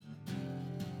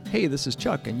Hey, this is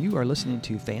Chuck, and you are listening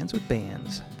to Fans with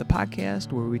Bands, the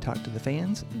podcast where we talk to the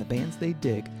fans and the bands they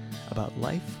dig about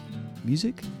life,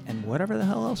 music, and whatever the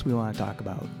hell else we want to talk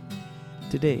about.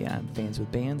 Today on Fans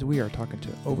with Bands, we are talking to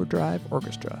Overdrive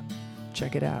Orchestra.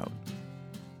 Check it out.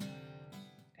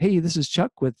 Hey, this is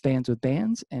Chuck with Fans with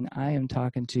Bands, and I am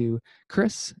talking to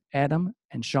Chris, Adam,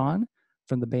 and Sean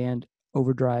from the band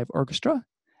Overdrive Orchestra.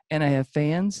 And I have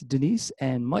fans, Denise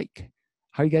and Mike.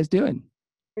 How are you guys doing?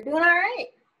 We're doing all right.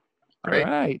 All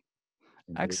right.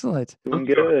 Excellent. Doing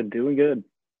good.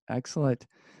 Excellent.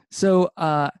 So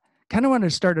kind of want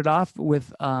to start it off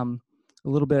with a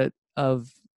little bit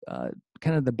of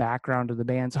kind of the background of the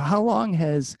band. So how long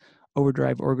has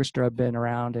Overdrive Orchestra been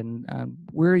around, and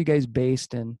where are you guys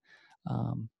based, and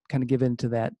kind of give into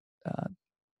that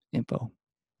info?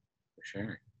 For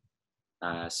sure.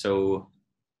 So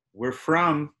we're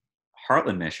from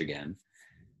Heartland, Michigan.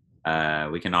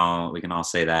 We can all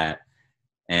say that.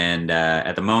 And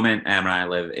at the moment, Adam and I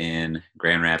live in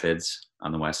Grand Rapids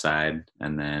on the west side,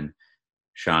 and then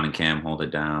Sean and Cam hold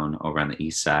it down over on the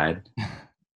east side,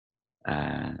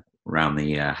 around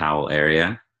the Howell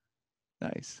area.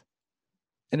 Nice.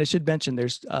 And I should mention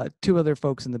there's two other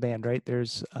folks in the band, right?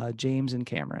 There's James and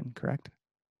Cameron, correct?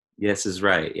 Yes, is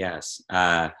right. Yes.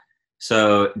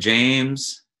 So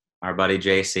James, our buddy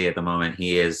JC, at the moment,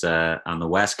 he is on the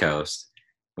West Coast,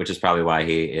 which is probably why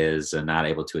he is not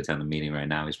able to attend the meeting right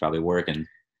now. He's probably working.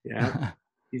 Yeah.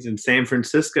 He's in San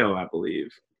Francisco, I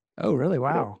believe. Oh, really?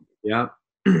 Wow. Yeah.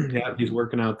 Yeah, he's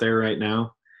working out there right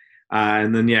now.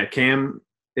 And then, Cam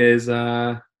is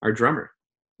our drummer.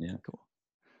 Yeah. Cool.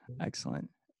 Excellent.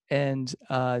 And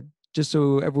just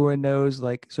so everyone knows,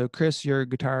 so Chris, your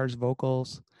guitars,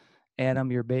 vocals,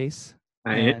 Adam, your bass,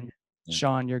 and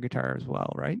Sean, your guitar as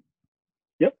well, right?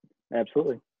 Yep,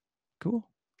 absolutely. Cool.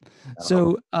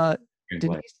 So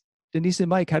Denise and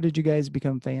Mike, how did you guys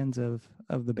become fans of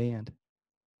the band?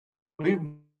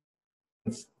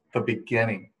 It's the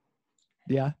beginning.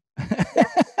 Yeah.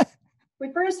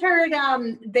 We first heard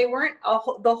they weren't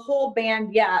the whole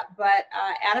band yet, but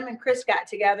Adam and Chris got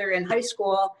together in high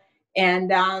school,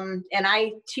 and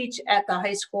I teach at the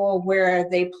high school where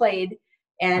they played,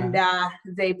 and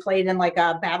they played in like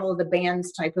a Battle of the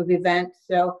Bands type of event.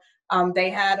 So they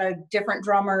had a different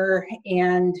drummer,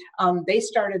 and they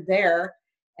started there,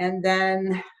 and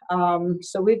then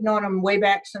so we've known them way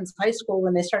back since high school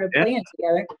when they started playing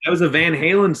together. That was a Van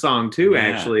Halen song too,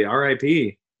 actually.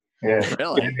 R.I.P. Yeah,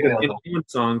 really. Van Halen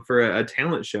song for a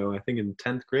talent show, I think in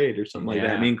 10th grade or something like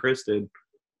that. Me and Chris did.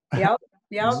 Yep.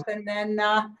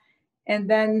 And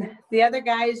then the other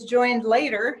guys joined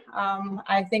later.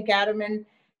 I think Adam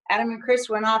and Chris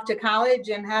went off to college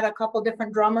and had a couple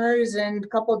different drummers and a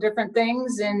couple different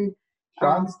things. And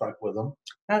Sean stuck with them.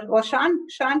 Well,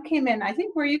 Sean came in. I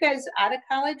think, were you guys out of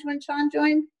college when Sean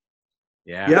joined?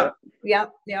 Yeah.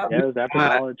 Yep. Yeah, it was after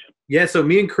college. Yeah, so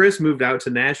me and Chris moved out to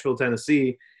Nashville,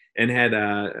 Tennessee, and had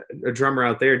a drummer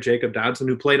out there, Jacob Dodson,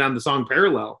 who played on the song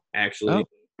Parallel, actually.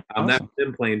 Awesome. That was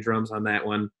him playing drums on that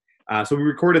one. So we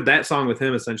recorded that song with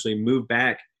him, essentially moved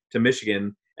back to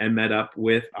Michigan and met up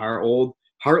with our old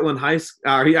Heartland High School,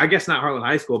 I guess not Heartland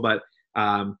High School, but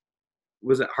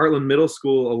was it Heartland Middle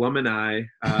School alumni?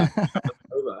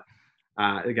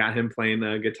 Got him playing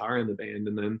guitar in the band.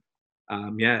 And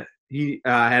then, he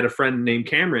had a friend named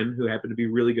Cameron who happened to be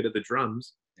really good at the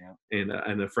drums. Yeah.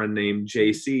 And a friend named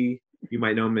JC, you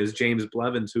might know him as James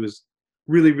Blevins, who was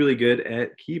really, really good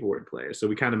at keyboard player. So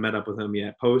we kind of met up with him,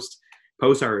 post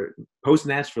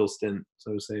Nashville stint,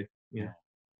 so to say. Yeah.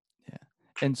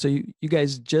 And so you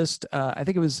guys just, I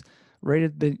think it was right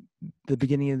at the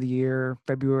beginning of the year,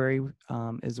 February,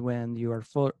 is when your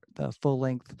the full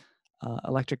length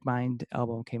Electric Mind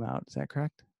album came out. Is that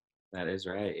correct? That is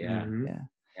right. Yeah. Mm-hmm. Yeah.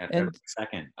 And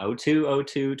second,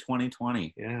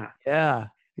 2020. Yeah.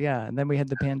 Yeah. And then we had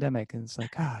the pandemic, and it's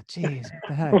like, geez,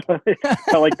 what the heck?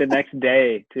 Felt like the next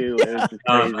day too. It was just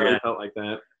crazy. It felt like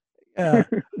that. Yeah.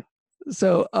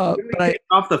 So, but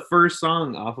off the first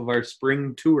song off of our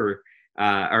spring tour,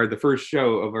 or the first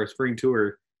show of our spring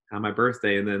tour on my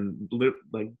birthday, and then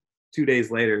like 2 days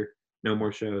later, no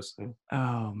more shows. So.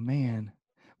 Oh man.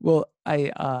 Well,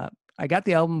 I got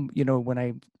the album,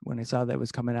 when I saw that it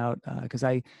was coming out, because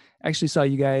I actually saw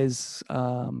you guys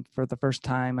for the first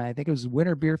time. I think it was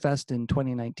Winter Beer Fest in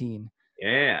 2019.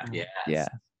 Yeah. Yeah.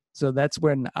 So that's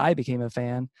when I became a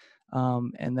fan.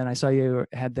 And then I saw you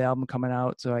had the album coming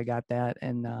out, so I got that,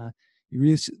 and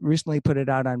you recently put it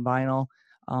out on vinyl.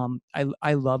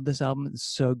 I love this album. It's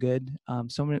so good.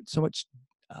 So much.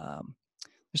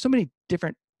 There's so many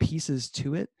different pieces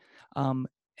to it.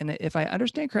 And if I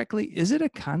understand correctly, is it a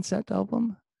concept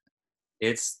album?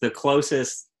 It's the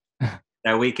closest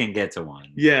that we can get to one.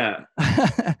 Yeah.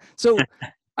 So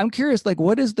I'm curious, like,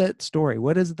 what is that story?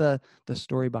 What is the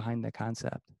story behind the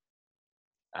concept?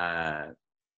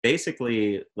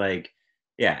 Basically, like,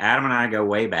 yeah, Adam and I go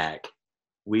way back.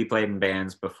 We played in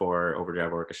bands before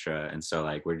Overdrive Orchestra, and so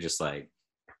like we're just like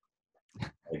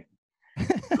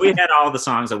we had all the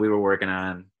songs that we were working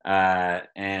on,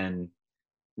 and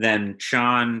then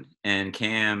Sean and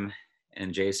Cam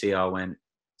and JC all went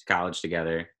to college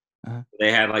together.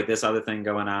 They had like this other thing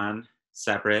going on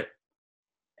separate,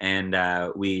 and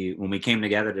when we came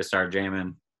together to start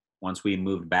jamming, once we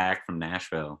moved back from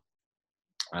Nashville,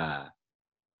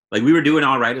 like we were doing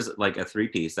all right as like a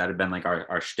 3-piece. That had been like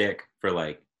our shtick for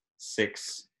like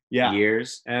 6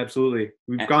 years. Absolutely.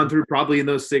 We've gone through probably in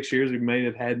those 6 years, we might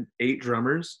have had 8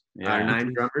 drummers, or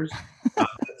 9 drummers.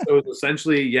 So it was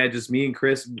essentially, just me and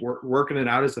Chris working it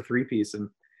out as a 3-piece, and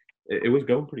it was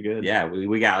going pretty good. Yeah,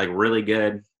 we got like really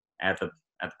good at the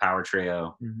Power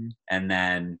Trio, and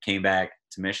then came back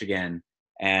to Michigan.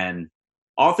 And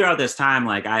all throughout this time,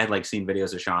 like I had like seen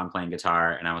videos of Sean playing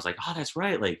guitar, and I was like, oh, that's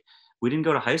right. Like we didn't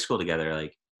go to high school together.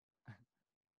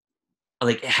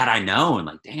 Like had I known,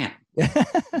 like damn.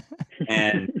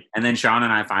 and then Sean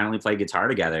and I finally played guitar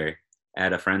together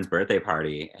at a friend's birthday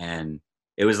party, and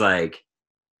it was like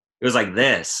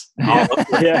this. I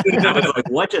was like,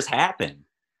 what just happened?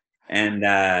 And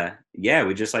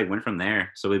we just like went from there.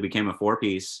 So we became a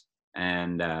 4-piece,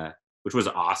 and which was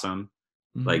awesome,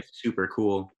 like super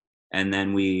cool. And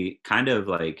then we kind of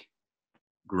like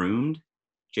groomed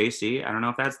JC. I don't know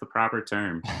if that's the proper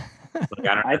term.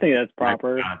 Like, I think that's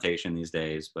proper connotation these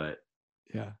days, but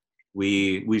yeah,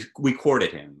 we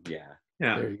courted him. Yeah.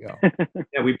 There you go.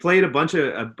 Yeah, we played a bunch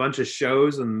of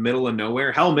shows in the middle of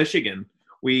nowhere. Hell, Michigan.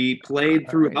 We played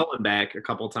through Hell and back a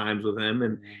couple times with him,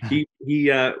 and he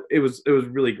it was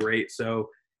really great. So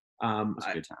it was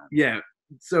a good time. Yeah.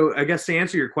 So I guess to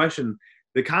answer your question,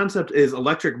 the concept is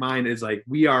Electric Mind is like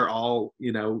we are all,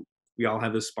 we all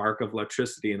have this spark of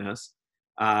electricity in us.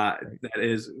 That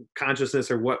is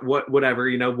consciousness or whatever,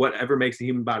 whatever makes the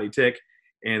human body tick.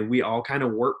 And we all kind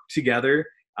of work together.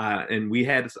 And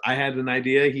I had an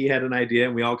idea, he had an idea,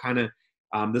 and we all kind of,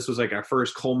 this was like our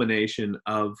first culmination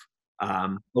of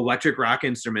electric rock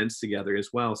instruments together as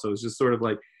well. So it was just sort of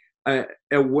like a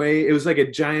way, it was like a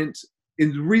giant,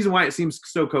 and the reason why it seems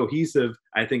so cohesive,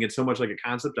 I think it's so much like a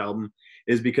concept album,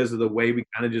 is because of the way we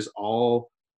kind of just all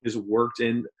just worked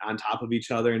in on top of each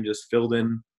other and just filled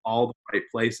in all the right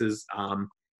places. And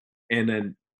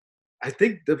then I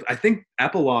think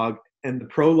epilogue and the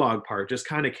prologue part just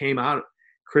kind of came out.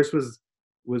 Chris was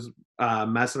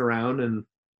messing around, and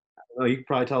you could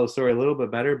probably tell the story a little bit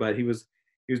better, but he was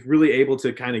really able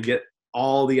to kind of get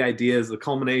all the ideas, the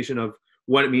culmination of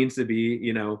what it means to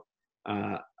be,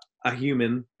 a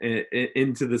human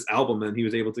into this album, and he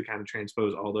was able to kind of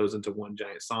transpose all those into one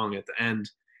giant song at the end.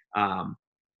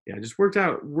 It just worked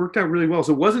out really well.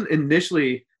 So it wasn't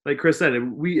initially, like Chris said,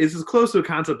 it's as close to a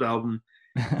concept album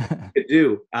could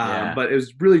do, but it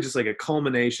was really just like a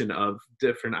culmination of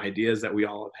different ideas that we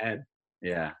all have had.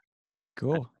 Yeah.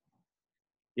 Cool.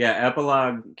 Yeah,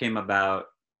 Epilogue came about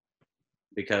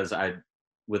because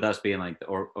with us being like the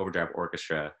Overdrive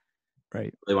Orchestra,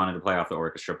 right? They wanted to play off the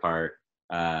orchestra part,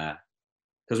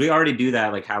 because we already do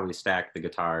that, like how we stack the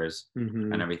guitars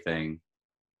and everything.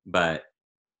 But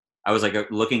I was like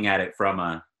looking at it from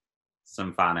a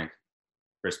symphonic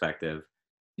perspective.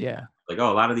 Yeah. Like,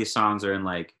 oh, a lot of these songs are in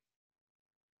like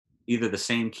either the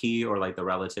same key or like the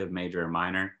relative major or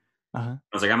minor. I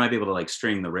was like, I might be able to like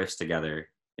string the riffs together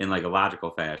in like a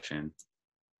logical fashion.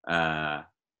 Yeah,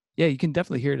 you can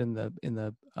definitely hear it in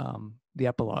the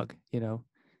epilogue,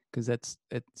 because that's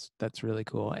really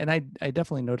cool. And I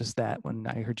definitely noticed that when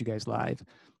I heard you guys live,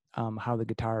 how the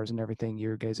guitars and everything,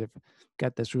 you guys have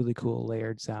got this really cool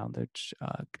layered sound that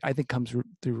I think comes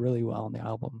through really well on the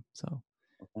album. So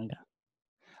thank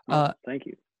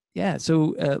you. Yeah,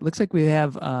 so looks like we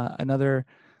have another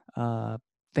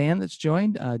fan that's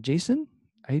joined. Jason,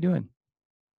 how you doing?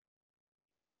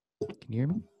 Can you hear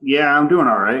me? Yeah, I'm doing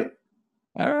all right.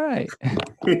 All right.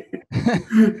 What's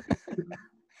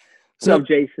up,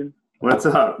 Jason? What's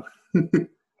up?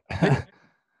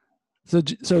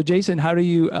 So Jason, how did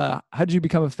you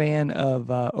become a fan of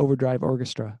Overdrive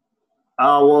Orchestra?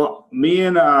 Well, me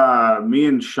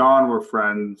and Sean were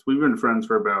friends. We've been friends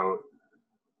for about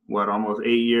almost 8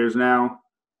 years now.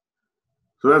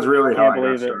 So that's really how I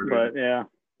got started. But yeah,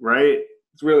 right.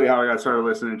 It's really how I got started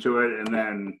listening to it, and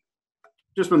then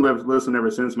just been listening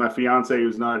ever since. My fiance,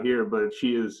 who's not here, but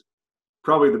she is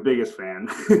probably the biggest fan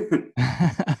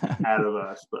out of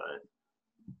us. But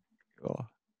cool,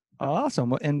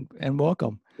 awesome, and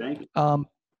welcome. Thank you.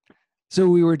 So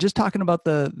we were just talking about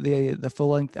the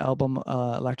full length album,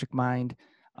 Electric Mind.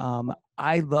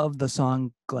 I love the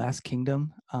song Glass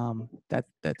Kingdom.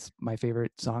 That's my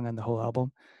favorite song on the whole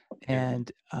album.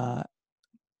 And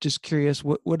just curious,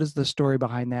 what is the story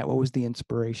behind that? What was the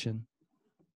inspiration?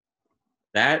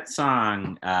 That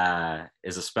song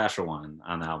is a special one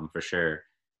on the album for sure.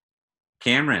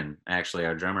 Cameron, actually,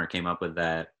 our drummer, came up with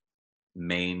that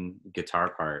main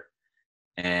guitar part,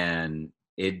 and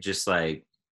it just like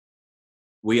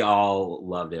we all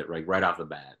loved it like right off the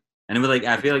bat. And it was like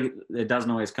I feel like it doesn't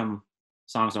always come,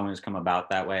 songs don't always come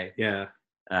about that way. Yeah.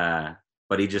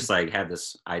 But he just like had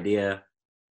this idea,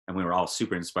 and we were all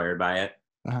super inspired by it.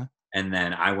 Uh-huh. And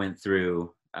then I went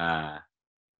through a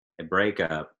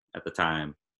breakup at the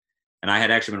time, and I had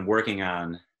actually been working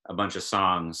on a bunch of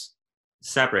songs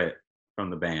separate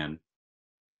from the band,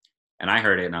 and I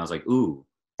heard it and I was like, ooh,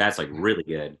 that's like really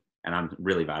good, and I'm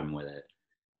really vibing with it.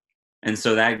 And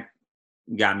so that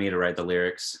got me to write the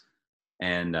lyrics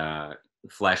and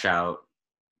flesh out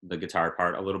the guitar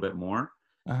part a little bit more,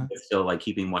 but still like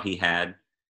keeping what he had.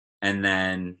 And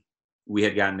then we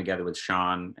had gotten together with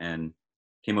Sean and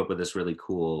came up with this really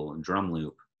cool drum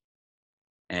loop,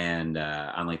 and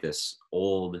on like this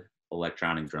old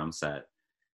electronic drum set.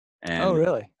 And oh,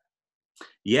 really?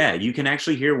 Yeah, you can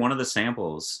actually hear one of the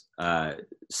samples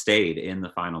stayed in the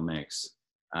final mix.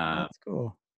 That's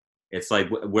cool. It's like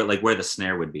where the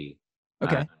snare would be.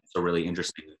 Okay. So really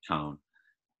interesting tone.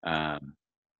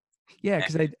 Yeah,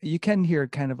 because you can hear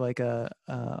kind of like I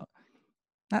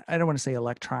don't want to say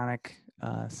electronic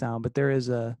sound, but there is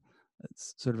a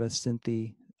sort of a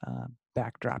synthy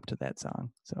backdrop to that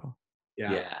song. So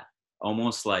yeah,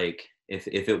 almost like if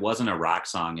it wasn't a rock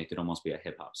song, it could almost be a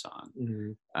hip hop song.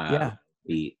 Mm-hmm.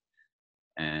 Beat.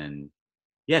 And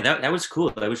yeah, that was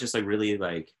cool. That was just like really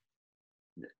like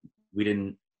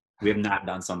we have not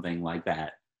done something like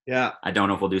that. Yeah. I don't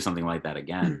know if we'll do something like that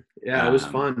again. Yeah, it was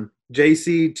fun.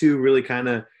 JC too, really kind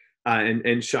of,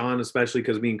 and Sean especially,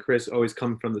 because me and Chris always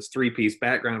come from this 3-piece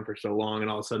background for so long, and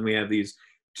all of a sudden we have these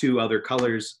 2 other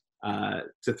colors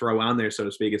to throw on there, so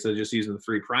to speak. Instead of just using the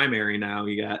 3 primary, now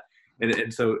you got,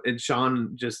 and so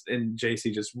Sean and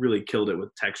JC just really killed it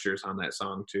with textures on that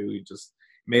song too. He just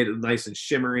made it nice and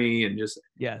shimmery, and just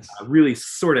really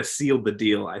sort of sealed the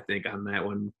deal, I think, on that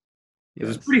one. It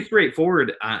was pretty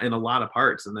straightforward in a lot of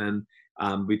parts, and then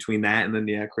between that and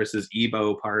then Chris's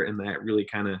Ebo part, and that really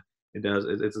kind of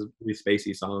it's a really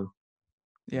spacey song.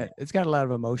 Yeah, it's got a lot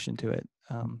of emotion to it,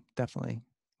 definitely,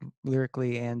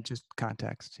 lyrically and just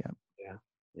context.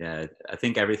 Yeah. I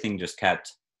think everything just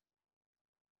kept,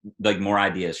 like, more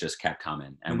ideas just kept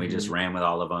coming, and we just ran with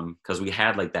all of them because we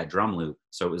had like that drum loop,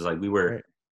 so it was like it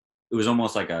was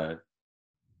almost like a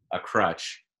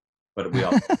crutch, but we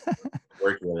all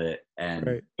worked with it, and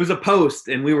it was a post,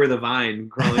 and we were the vine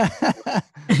growing.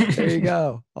 There you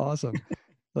go. Awesome.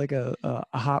 Like a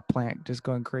hot plant just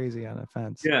going crazy on a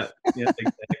fence. Yeah,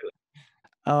 exactly.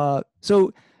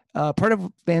 So part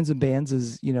of Fans and Bands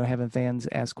is, having fans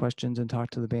ask questions and talk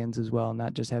to the bands as well,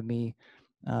 not just have me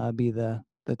be the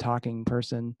talking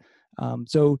person.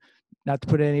 So not to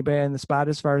put anybody on the spot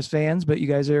as far as fans, but you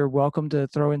guys are welcome to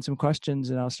throw in some questions,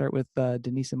 and I'll start with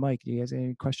Denise and Mike. Do you guys have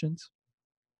any questions?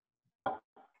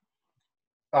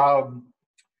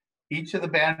 Each of the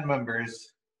band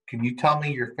members, can you tell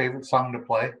me your favorite song to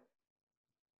play?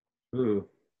 Ooh.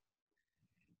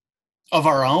 Of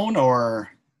our own, or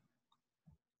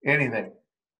anything?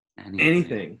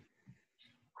 Anything.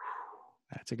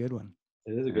 That's a good one.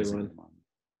 It is a good one.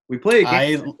 We play a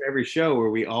game for every show where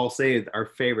we all say our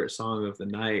favorite song of the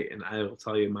night, and I will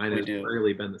tell you, mine has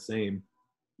rarely been the same.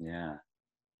 Yeah.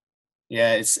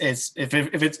 Yeah, it's if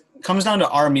it comes down to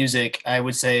our music, I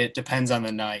would say it depends on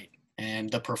the night and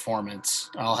the performance.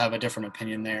 I'll have a different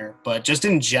opinion there, but just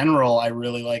in general, I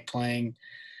really like playing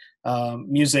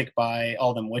music by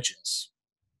All Them Witches.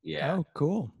 Yeah. Oh,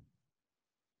 cool.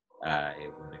 I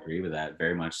would agree with that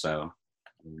very much. So,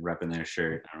 repping their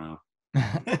shirt. I don't know.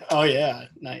 Oh yeah,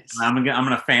 nice. I'm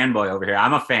gonna fanboy over here.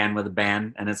 I'm a fan with a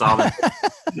band, and it's all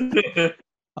that.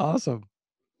 Awesome.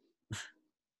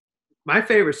 My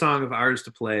favorite song of ours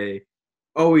to play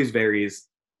always varies,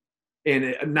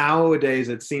 and nowadays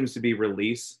it seems to be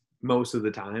Release most of the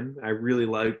time. I really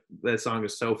like that song.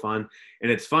 Is so fun,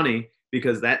 and it's funny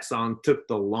because that song took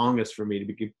the longest for me to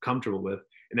be comfortable with.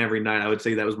 And every night I would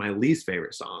say that was my least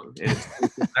favorite song. And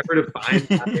it's never to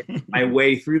find my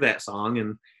way through that song,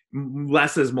 and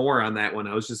less is more on that one.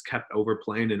 I was just kept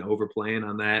overplaying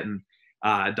on that, and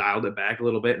dialed it back a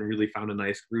little bit and really found a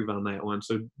nice groove on that one.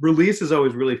 So Release is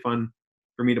always really fun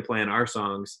for me to play on our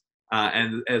songs.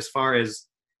 And as far as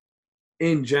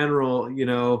in general,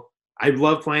 I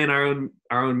love playing our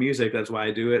own music. That's why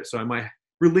I do it. So I might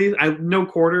release No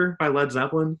Quarter by Led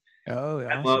Zeppelin. Oh, I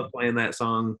awesome. love playing that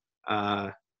song.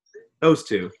 Those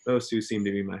two seem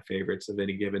to be my favorites of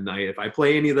any given night. If I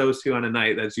play any of those two on a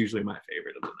night, that's usually my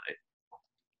favorite of the night.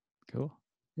 Cool.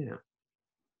 Yeah.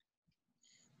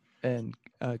 And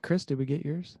Chris, did we get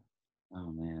yours?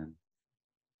 Oh man,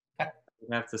 I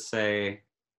have to say,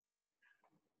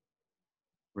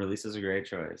 Release is a great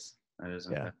choice. That is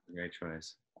a great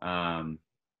choice.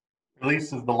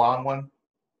 Release is the long one.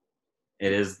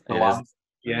 It is. The It long. is.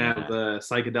 Yeah, the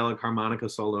psychedelic harmonica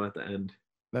solo at the end.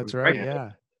 That's right. Right.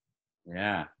 Yeah.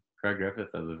 Yeah, Craig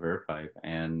Griffith of the Verve Pipe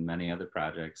and many other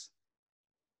projects,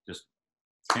 just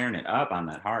tearing it up on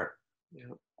that harp.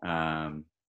 Yeah.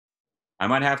 I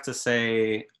might have to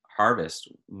say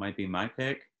Harvest might be my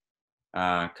pick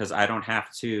because I don't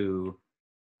have to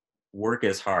work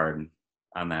as hard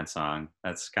on that song.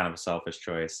 That's kind of a selfish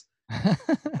choice,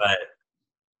 but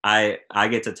I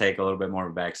get to take a little bit more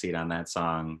of a backseat on that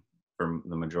song for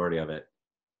the majority of it,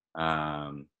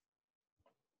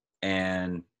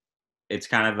 and it's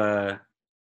kind of a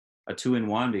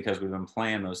 2-in-1 because we've been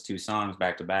playing those two songs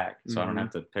back to back, so I don't have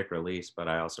to pick Release, but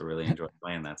I also really enjoy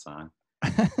playing that song.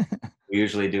 We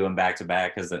usually do them back to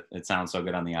back because it sounds so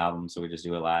good on the album, so we just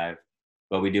do it live.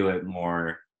 But we do it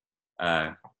more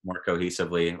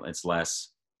cohesively. It's less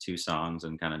two songs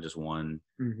and kind of just one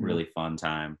really fun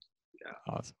time. Yeah.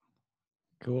 Awesome.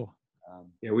 Cool.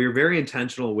 Yeah, we were very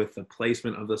intentional with the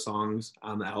placement of the songs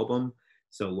on the album.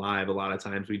 So live, a lot of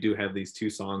times we do have these two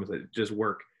songs that just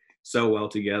work so well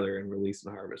together, and Release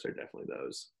and Harvest are definitely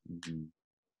those.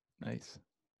 Nice.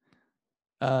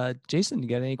 Jason, you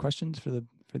got any questions for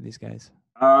these guys?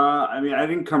 I mean, I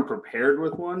didn't come prepared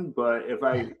with one, but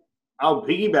I'll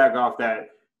piggyback off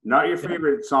that. Not your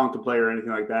favorite song to play or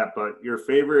anything like that, but your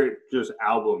favorite just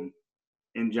album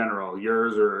in general,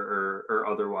 yours or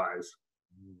otherwise.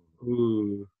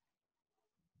 Ooh.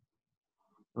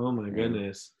 Oh my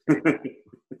goodness.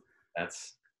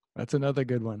 That's another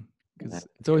good one, because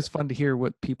it's always fun to hear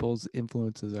what people's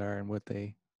influences are and what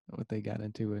they got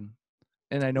into,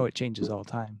 and I know it changes all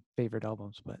the time, favorite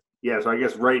albums, but yeah, so I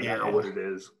guess right now what it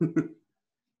is.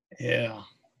 Yeah.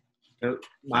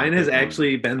 Mine has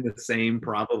actually been the same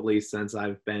probably since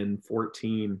I've been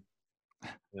 14.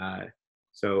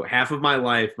 So half of my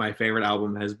life, my favorite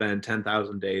album has been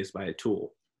 10,000 Days by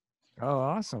Tool. Oh,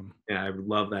 awesome. Yeah, I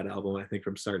love that album, I think,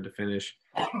 from start to finish.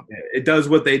 It does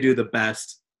what they do the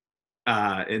best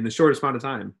in the shortest amount of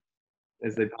time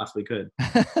as they possibly could.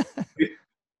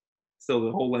 Still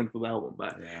the whole length of the album.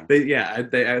 But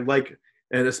I like,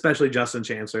 and especially Justin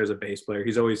Chancellor as a bass player.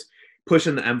 He's always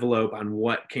pushing the envelope on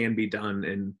what can be done.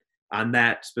 And on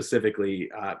that specifically,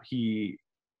 he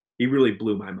really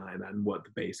blew my mind on what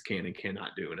the bass can and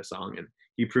cannot do in a song. And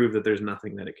he proved that there's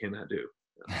nothing that it cannot do.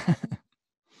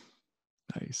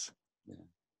 Nice. Yeah.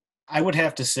 I would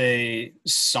have to say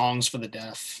Songs for the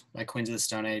Deaf by Queens of the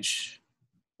Stone Age.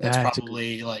 That's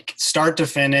probably like start to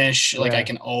finish. Like I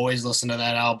can always listen to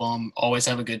that album, always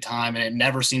have a good time, and it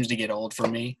never seems to get old for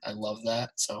me. I love that.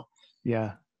 So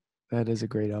yeah, that is a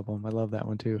great album. I love that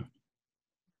one too.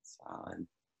 Solid.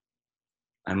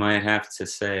 I might have to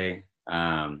say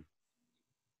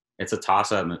it's a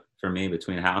toss-up for me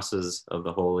between Houses of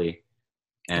the Holy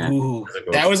and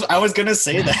I was gonna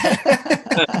say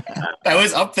that. That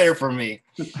was up there for me.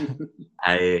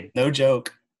 No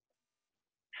joke.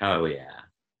 Oh yeah.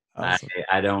 Awesome.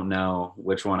 I don't know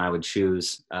which one I would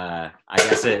choose. I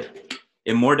guess it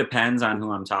more depends on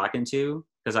who I'm talking to,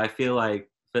 because I feel like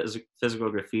Physical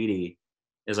Graffiti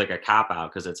is like a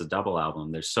cop-out because it's a double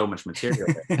album. There's so much material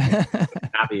there.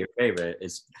 Not be your favorite.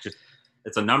 It's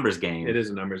a numbers game. It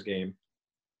is a numbers game.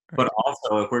 But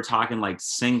also, if we're talking like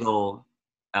single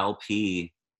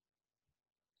LP,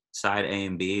 side A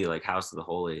and B, like House of the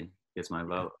Holy gets my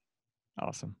vote.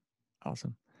 Awesome.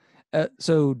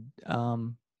 So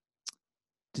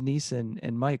Denise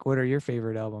and Mike, what are your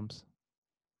favorite albums?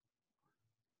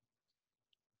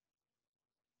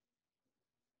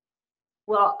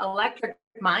 Well, Electric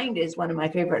Mind is one of my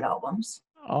favorite albums.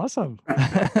 Awesome.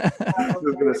 I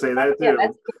was going to say that too. Yeah,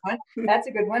 that's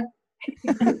a good one.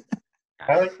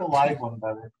 I like the live one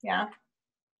better. Yeah.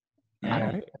 All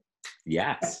right.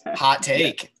 Yes. Hot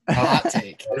take. Hot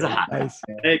take. It's a hot Nice.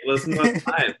 Hey, listen to it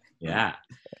live. Yeah.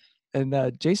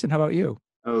 And Jason, how about you?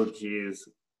 Oh, geez.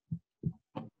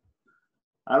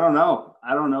 I don't know.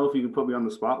 I don't know if you can put me on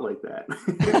the spot like that.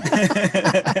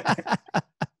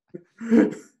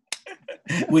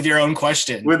 With your own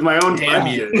question. With my own Damn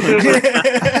question. you.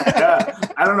 Yeah.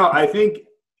 I don't know. I think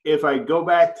if I go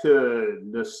back to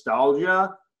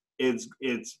nostalgia, it's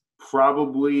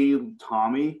probably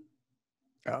Tommy.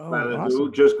 Oh, By the Who.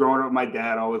 awesome. Just growing up, my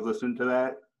dad always listened to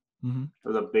that. Mm-hmm. I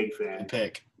was a big fan. Good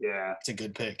pick. Yeah. It's a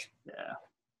good pick. Yeah.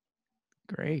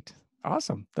 Great.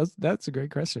 Awesome. That's a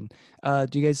great question. Do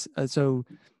you guys, so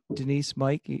Denise,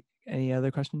 Mike, any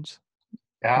other questions?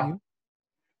 for Yeah. you?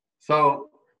 So,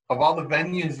 of all the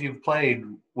venues you've played,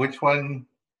 which one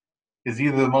is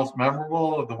either the most memorable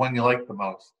or the one you like the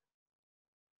most?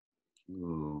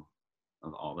 Ooh,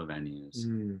 of all the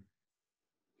venues.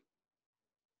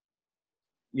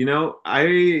 You know, I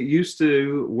used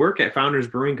to work at Founders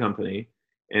Brewing Company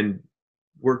and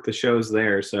work the shows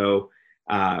there. So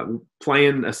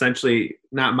playing essentially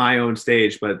not my own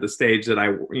stage, but the stage that I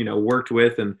worked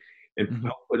with and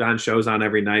put on shows on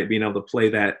every night, being able to play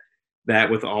that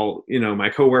with all my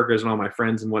coworkers and all my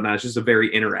friends and whatnot. It's just a very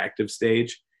interactive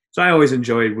stage. So I always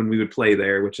enjoyed when we would play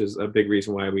there, which is a big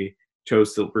reason why we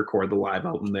chose to record the live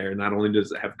album there. Not only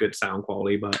does it have good sound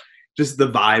quality, but just the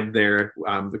vibe there,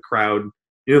 the crowd.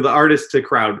 The artist to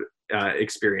crowd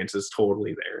experience is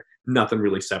totally there. Nothing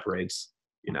really separates,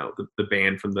 the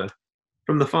band from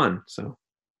the fun. So,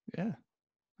 yeah,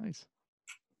 nice.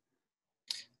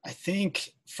 I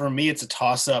think for me, it's a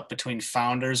toss up between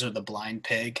Founders or the Blind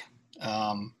Pig.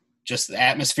 Just the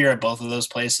atmosphere at both of those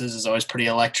places is always pretty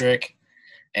electric.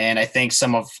 And I think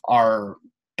some of our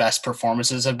best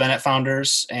performances have been at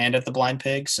Founders and at the Blind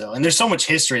Pig. And there's so much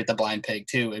history at the Blind Pig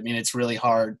too. I mean, it's really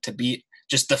hard to beat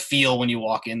just the feel when you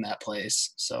walk in that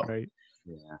place. So Right.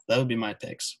 Yeah, that would be my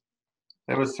picks.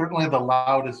 That was certainly the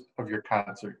loudest of your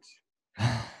concerts.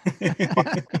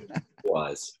 It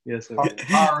was. Yes,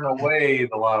 far and away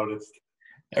the loudest.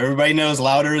 Everybody knows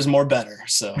louder is more better,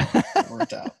 so it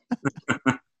worked out.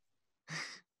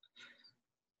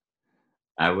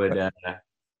 I would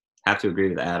have to agree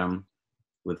with Adam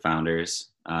with Founders.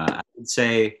 I would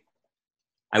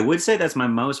say that's my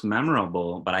most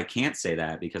memorable, but I can't say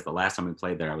that because the last time we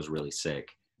played there, I was really sick.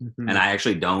 Mm-hmm. And I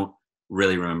actually don't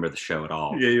really remember the show at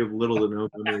all. Yeah, you have little to no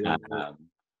memory.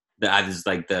 I was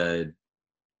like the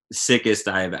sickest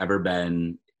I've ever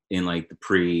been in like the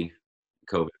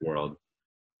pre-COVID world.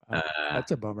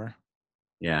 That's a bummer.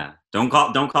 Yeah, don't call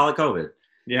it COVID.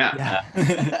 Yeah.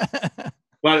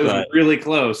 Well, it was really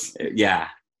close. Yeah.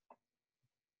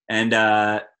 And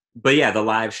but yeah, the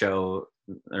live show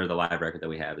or the live record that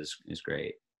we have is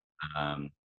great. I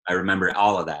remember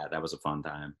all of that. That was a fun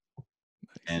time.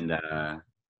 And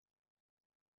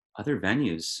other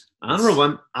venues.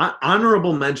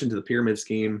 Honorable mention to the Pyramid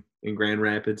Scheme in Grand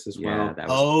Rapids as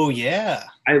well. Yeah.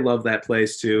 I love that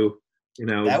place too.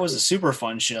 That was a super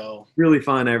fun show. Really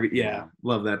fun.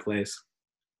 Love that place.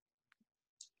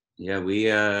 Yeah, we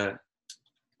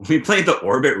played the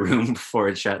Orbit Room before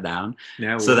it shut down.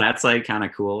 Yeah, so that's like kind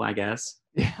of cool, I guess.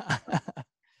 Yeah.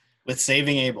 With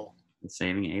Saving Abel.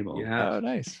 Yeah. Oh,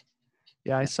 nice.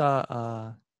 Yeah, I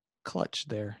saw Clutch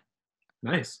there.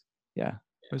 Nice. Yeah,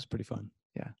 it was pretty fun.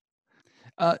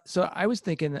 Yeah. So I was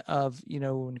thinking of,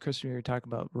 when Chris, you were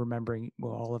talking about remembering,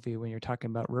 well, all of you, when you're talking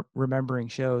about remembering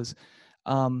shows,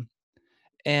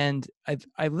 and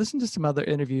I've listened to some other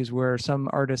interviews where some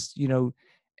artists,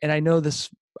 and I know this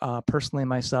personally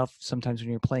myself, sometimes when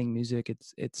you're playing music,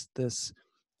 it's this,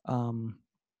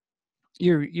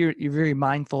 you're very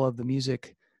mindful of the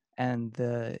music and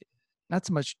not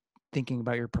so much thinking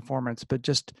about your performance, but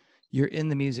just you're in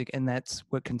the music and that's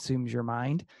what consumes your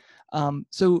mind.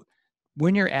 So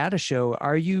when you're at a show,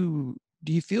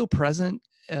 do you feel present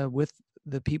with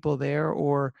the people there,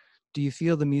 or do you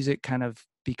feel the music kind of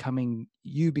become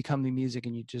the music,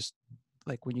 and you just,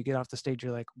 like, when you get off the stage,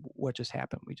 you're like, what just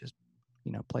happened? We just,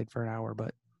 played for an hour,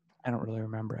 but I don't really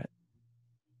remember it.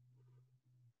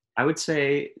 I would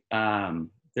say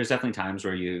there's definitely times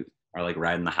where you are like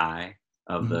riding the high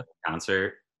of the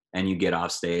concert and you get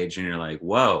off stage and you're like,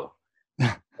 whoa,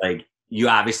 like you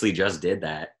obviously just did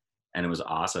that and it was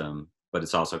awesome, but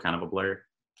it's also kind of a blur.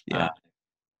 Yeah.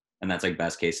 And that's like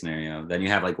best case scenario. Then you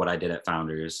have like what I did at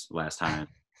Founders last time.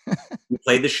 We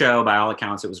played the show. By all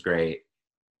accounts, it was great.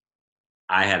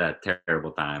 I had a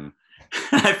terrible time.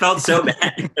 I felt so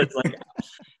bad because like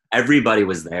everybody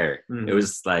was there. Mm-hmm. It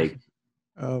was like,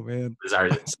 oh man, it was our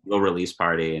single release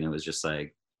party, and it was just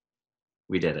like,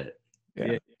 we did it.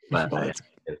 Yeah, but well,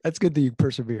 that's good that you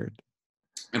persevered.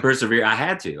 And persevere, I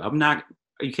had to. I'm not.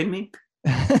 Are you kidding me?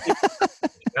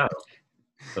 No.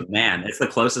 But man, it's the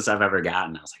closest I've ever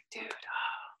gotten. I was like,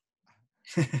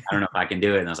 dude, I don't know if I can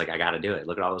do it. And I was like, I got to do it.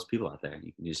 Look at all those people out there.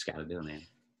 You just got to do it, man.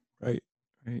 Right.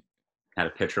 Had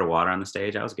a pitcher of water on the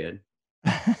stage. I was good.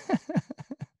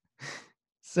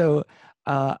 So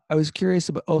I was curious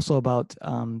about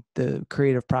the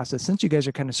creative process. Since you guys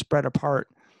are kind of spread apart,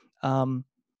 how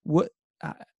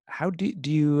do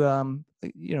you,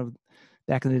 the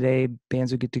back in the day,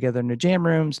 bands would get together in the jam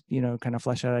rooms, kind of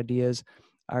flesh out ideas.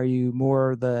 Are you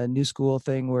more the new school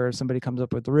thing where somebody comes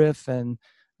up with the riff and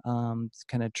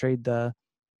kind of trade the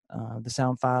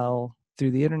sound file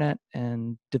through the internet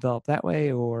and develop that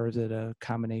way, or is it a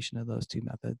combination of those two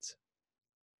methods?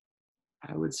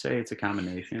 I would say it's a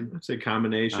combination. It's a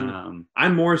combination.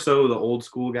 I'm more so the old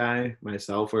school guy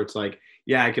myself, where it's like,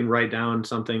 yeah, I can write down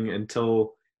something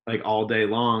until like all day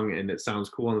long and it sounds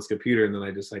cool on this computer, and then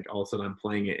I just like all of a sudden I'm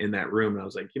playing it in that room and I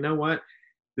was like, you know what,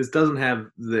 this doesn't have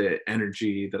the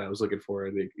energy that I was looking for.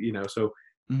 So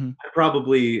I'm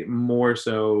probably more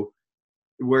so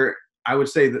where I would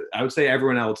say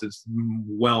everyone else is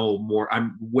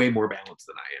I'm way more balanced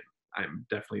than I am. I'm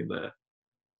definitely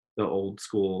the old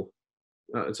school.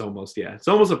 It's almost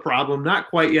a problem. Not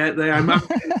quite yet. I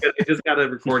just got a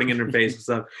recording interface and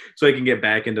stuff, so I can get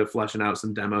back into fleshing out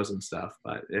some demos and stuff.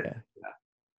 But yeah.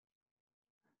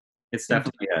 It's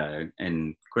definitely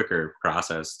a quicker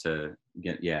process to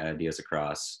get ideas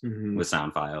across with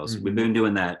sound files. We've been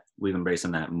doing that. We've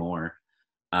embracing that more.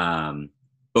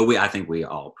 But I think we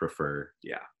all prefer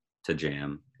to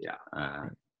jam.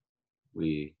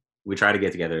 We try to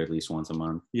get together at least once a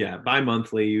month. Yeah,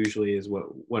 bi-monthly usually is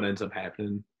what ends up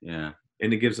happening. Yeah.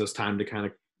 And it gives us time to kind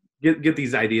of get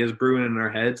these ideas brewing in our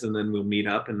heads, and then we'll meet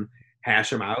up and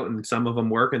hash them out, and some of them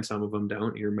work and some of them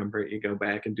don't. You remember it, you go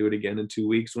back and do it again in 2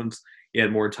 weeks once you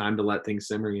had more time to let things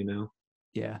simmer,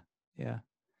 Yeah.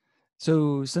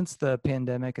 So since the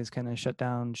pandemic has kind of shut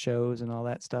down shows and all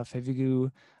that stuff, have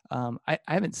you I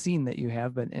haven't seen that you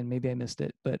have, and maybe I missed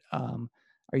it, but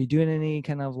are you doing any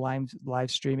kind of live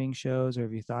streaming shows, or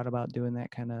have you thought about doing that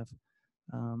kind of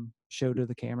show to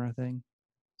the camera thing?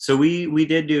 So we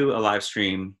did do a live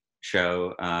stream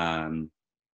show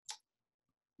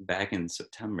back in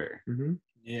September.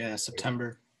 Yeah,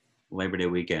 September. Labor Day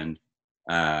weekend.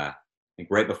 Like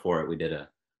right before it, it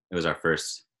was our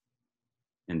first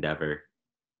endeavor.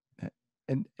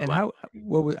 And how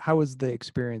was the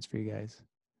experience for you guys?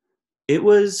 It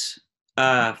was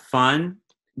fun.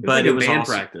 But it was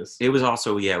also practice. It was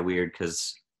also weird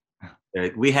because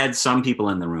we had some people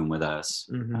in the room with us,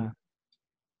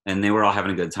 and they were all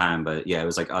having a good time. But it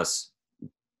was like us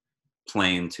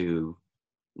playing to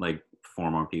like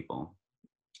 4 more people.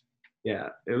 Yeah,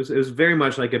 it was very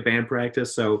much like a band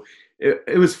practice. So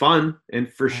it was fun,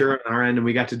 and for sure on our end, and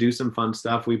we got to do some fun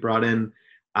stuff. We brought in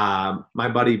my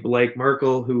buddy Blake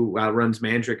Merkel, who runs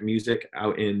Mandrick Music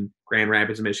out in Grand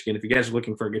Rapids, Michigan. If you guys are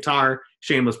looking for a guitar,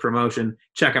 shameless promotion,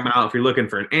 check them out. If you're looking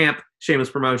for an amp, shameless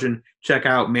promotion, check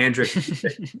out Mandrick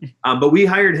Music. But we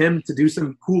hired him to do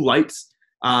some cool lights,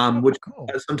 which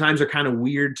sometimes are kind of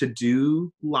weird to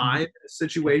do live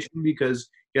situation because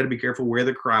you got to be careful where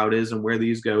the crowd is and where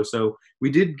these go. So we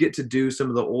did get to do some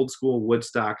of the old school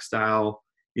Woodstock style,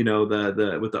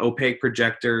 the with the opaque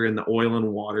projector and the oil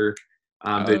and water.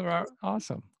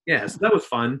 Awesome. Yeah, so that was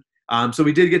fun. So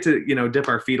we did get to, dip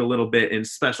our feet a little bit in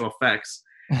special effects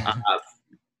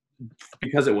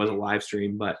because it was a live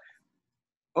stream. But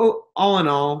all in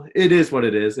all, it is what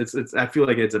it is. It's. I feel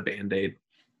like it's a Band-Aid.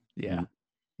 Yeah.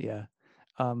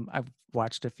 I've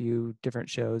watched a few different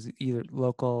shows, either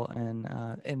local and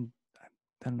I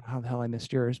don't know how the hell I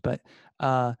missed yours, but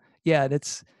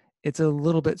it's a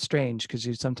little bit strange because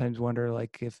you sometimes wonder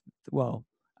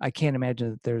I can't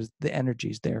imagine that there's the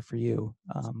energy's there for you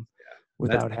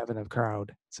without having a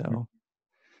crowd. So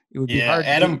it would be hard.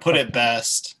 Adam put it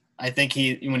best. I think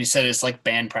when he said it's like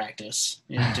band practice,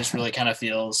 it just really kind of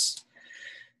feels.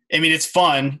 I mean, it's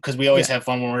fun because we always have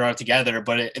fun when we're out together,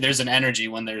 but there's an energy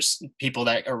when there's people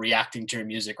that are reacting to your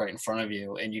music right in front of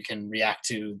you, and you can react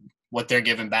to what they're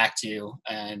giving back to you.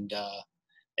 And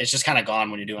it's just kind of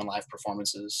gone when you're doing live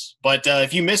performances. But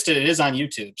if you missed it, it is on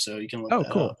YouTube, so you can look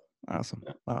that cool. up. Awesome.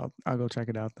 I'll go check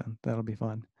it out then. That'll be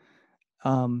fun.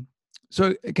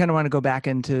 So I kind of want to go back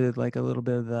into like a little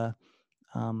bit of the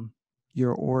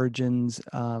your origins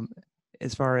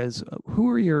as far as who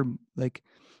are your, like,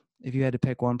 if you had to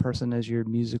pick one person as your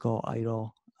musical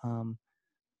idol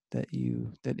that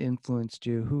influenced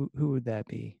you, who would that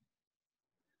be?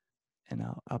 And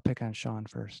I'll pick on Sean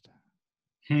first.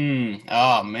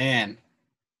 Oh man.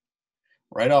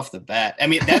 Right off the bat. I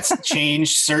mean, that's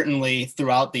changed certainly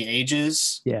throughout the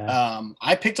ages. Yeah.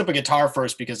 I picked up a guitar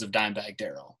first because of Dimebag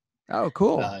Darrell. Oh,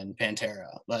 cool. In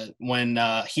Pantera. But when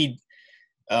he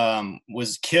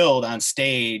was killed on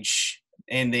stage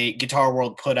and the Guitar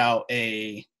World put out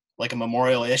a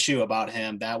memorial issue about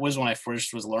him, that was when I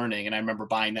first was learning. And I remember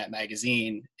buying that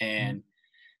magazine and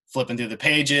flipping through the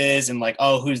pages and like,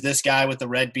 oh, who's this guy with the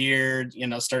red beard,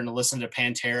 starting to listen to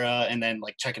Pantera, and then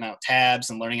like checking out tabs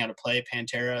and learning how to play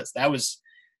Pantera. That was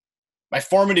my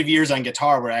formative years on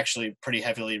guitar were actually pretty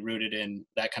heavily rooted in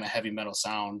that kind of heavy metal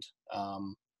sound.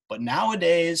 But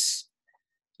nowadays,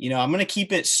 you know, I'm going to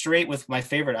keep it straight with my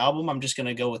favorite album. I'm just going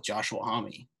to go with Joshua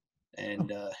Homme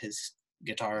and his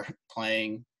guitar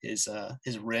playing, his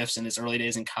riffs and his early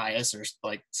days in Caius are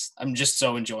like, I'm just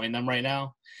so enjoying them right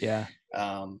now. Yeah.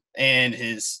 And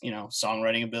his, you know,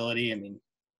 songwriting ability. I mean,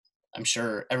 I'm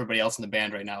sure everybody else in the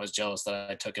band right now is jealous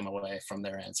that I took him away from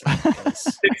their answer.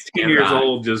 16 years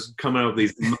old, just coming out with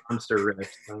these monster riffs.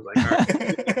 I was like, all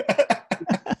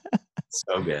right.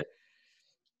 So good.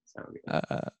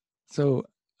 So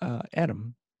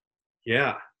Adam.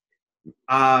 Yeah.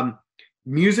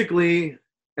 Musically,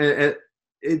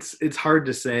 it's hard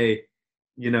to say.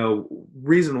 You know,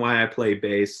 reason why I play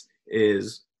bass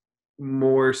is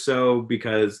more so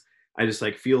because I just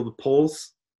like feel the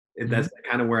pulse. And that's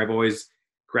kind of where I've always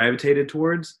gravitated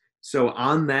towards. So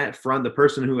on that front, the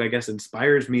person who I guess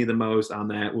inspires me the most on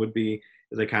that would be,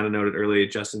 as I kind of noted earlier,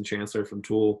 Justin Chancellor from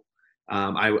Tool.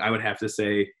 I would have to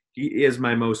say he is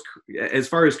my most, as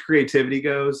far as creativity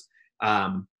goes,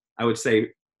 I would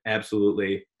say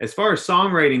absolutely. As far as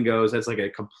songwriting goes, that's like a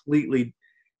completely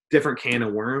different can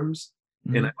of worms.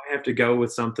 Mm-hmm. And I might have to go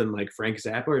with something like Frank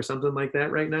Zappa or something like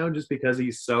that right now, just because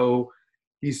he's so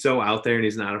out there and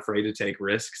he's not afraid to take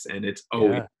risks, and it's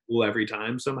always cool every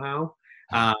time somehow.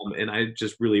 And I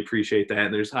just really appreciate that.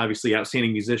 And there's obviously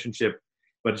outstanding musicianship,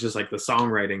 but it's just like the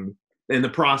songwriting and the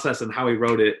process and how he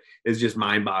wrote it is just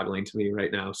mind-boggling to me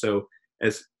right now. So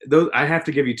as those, I have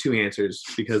to give you two answers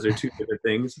because they're two different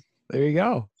things. There you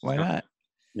go. Why not?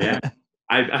 Yeah.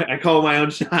 I call my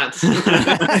own shots.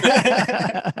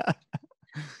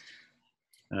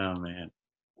 Oh man.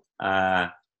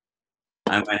 I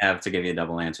might have to give you a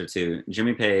double answer too.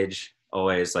 Jimmy Page,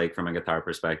 always, like, from a guitar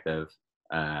perspective,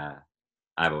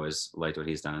 I've always liked what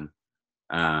he's done.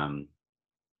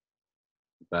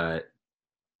 But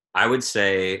I would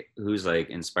say who's like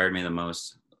inspired me the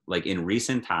most, like in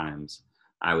recent times,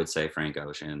 I would say Frank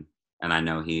Ocean. And I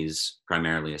know he's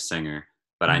primarily a singer,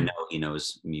 but I know he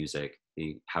knows music.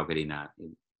 How could he not?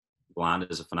 Blonde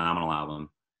is a phenomenal album.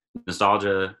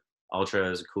 Nostalgia Ultra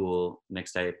is a cool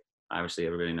mixtape. Obviously,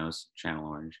 everybody knows Channel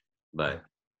Orange, but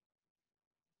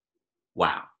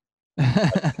wow.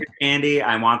 Candy,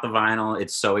 I want the vinyl.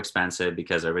 It's so expensive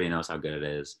because everybody knows how good it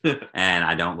is. And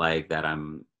I don't like that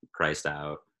I'm priced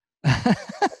out.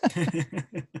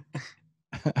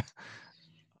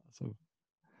 Awesome.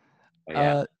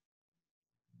 Yeah.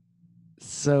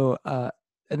 So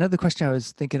another question I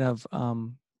was thinking of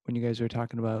when you guys were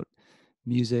talking about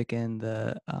music and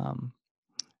the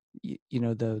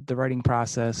the writing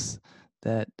process,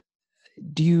 that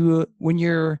do you, when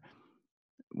you're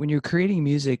creating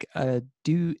music,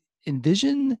 do you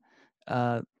envision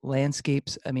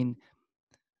landscapes? I mean,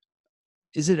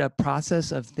 is it a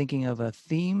process of thinking of a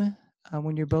theme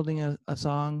when you're building a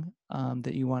song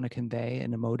that you want to convey,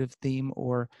 an emotive theme,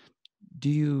 or do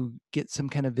you get some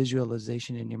kind of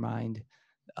visualization in your mind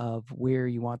of where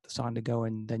you want the song to go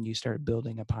and then you start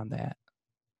building upon that?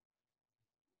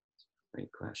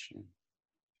 Great question.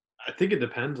 I think it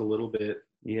depends a little bit.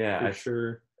 Yeah,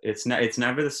 sure. It's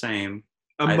never the same.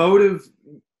 Emotive,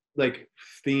 like,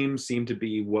 themes seem to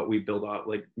be what we build out,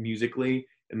 like, musically,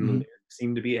 and the lyrics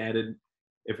seem to be added.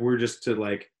 If we're just to,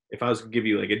 like, if I was to give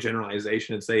you like a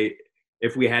generalization and say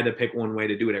if we had to pick one way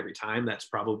to do it every time, that's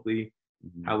probably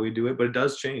how we do it, but it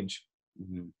does change.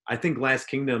 I think Last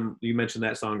Kingdom, you mentioned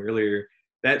that song earlier.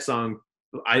 That song,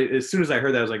 as soon as I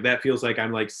heard that, I was like, that feels like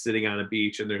I'm like sitting on a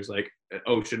beach and there's like an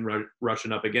ocean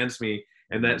rushing up against me.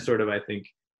 And that sort of, I think,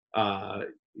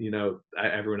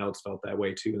 everyone else felt that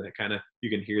way too. That kind of,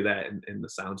 you can hear that in the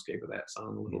soundscape of that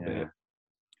song a little bit.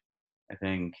 I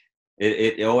think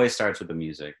it always starts with the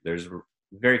music. There's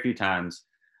very few times,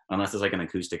 unless it's like an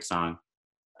acoustic song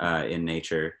in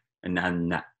nature, and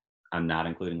I'm not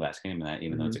including Last Kingdom in that,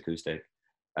 even though it's acoustic.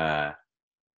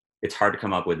 It's hard to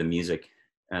come up with the music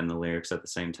and the lyrics at the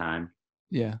same time.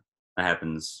 Yeah, that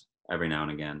happens every now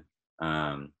and again.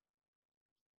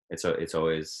 It's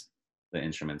always the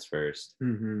instruments first.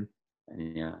 And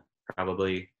yeah,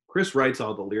 probably Chris writes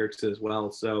all the lyrics as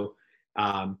well, so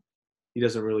he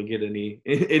doesn't really get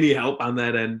any help on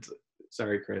that end.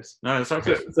 Sorry, Chris. No, it's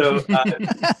okay. So a lot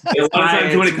of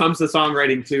times when it comes to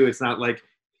songwriting too, it's not like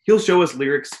he'll show us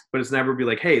lyrics, but it's never be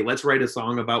like, hey, let's write a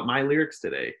song about my lyrics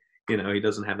today. You know, he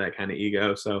doesn't have that kind of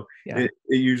ego. So it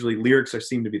usually lyrics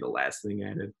seem to be the last thing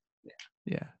added.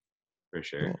 Yeah, for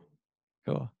sure.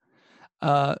 Cool.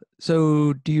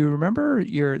 So do you remember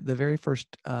the very first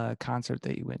concert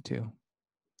that you went to?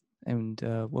 And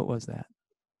what was that?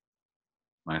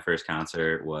 My first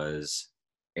concert was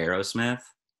Aerosmith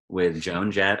with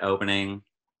Joan Jett opening.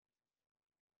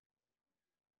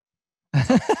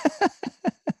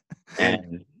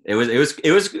 And it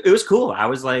was cool. I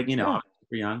was like, I was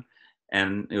super young,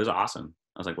 and it was awesome.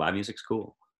 I was like, live music's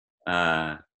cool.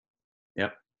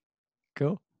 Yep.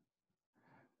 Cool.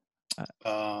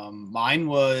 Mine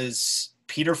was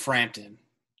Peter Frampton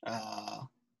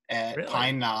at Really?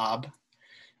 Pine Knob.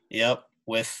 Yep,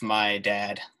 with my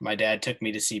dad. My dad took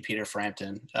me to see Peter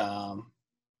Frampton.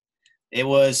 It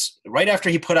was right after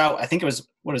he put out, I think it was,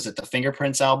 what is it, the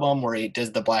Fingerprints album where he does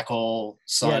the Black Hole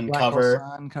Sun Black cover.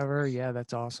 Hole Sun cover. Yeah,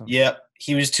 that's awesome. Yep,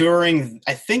 he was touring.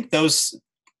 I think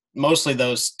mostly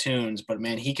those tunes, but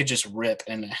man, he could just rip.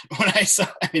 And when I saw,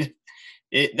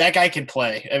 that guy could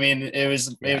play. It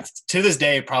was to this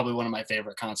day probably one of my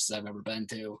favorite concerts I've ever been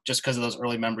to, just because of those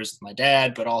early memories with my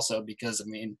dad, but also because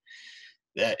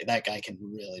that guy can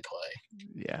really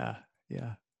play.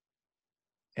 Yeah.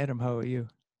 Adam, how about you?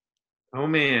 Oh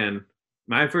man,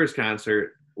 my first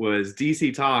concert was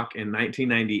DC Talk in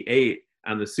 1998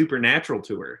 on the Supernatural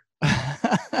tour.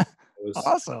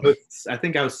 Awesome. I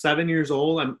think I was 7 years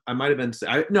old. I might have been.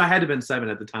 I had to have been 7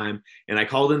 at the time, and I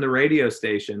called in the radio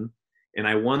station, and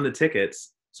I won the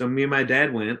tickets. So me and my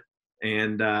dad went,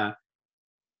 and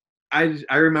I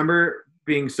remember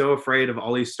being so afraid of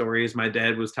all these stories my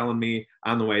dad was telling me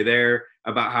on the way there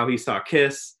about how he saw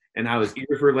Kiss and how his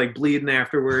ears were like bleeding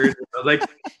afterwards. I was like,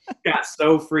 got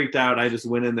so freaked out. I just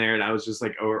went in there and I was just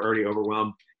like already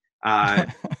overwhelmed.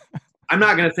 I'm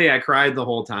not gonna say I cried the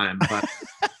whole time, but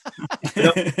I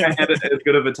don't think I had as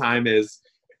good of a time as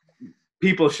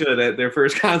people should at their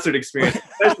first concert experience,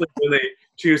 especially when they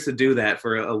choose to do that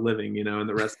for a living, and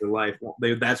the rest of their life.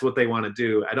 That's what they want to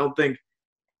do. I don't think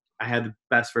I had the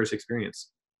best first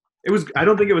experience. I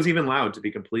don't think it was even loud, to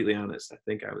be completely honest. I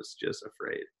think I was just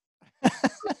afraid.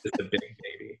 Just a big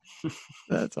baby.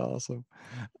 That's awesome.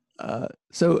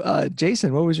 So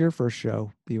Jason, what was your first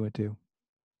show that you went to?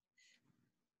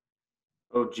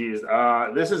 Oh, geez.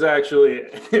 This is actually,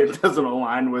 it doesn't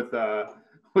align with the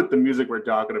music we're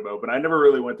talking about, but I never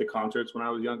really went to concerts when I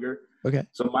was younger. Okay.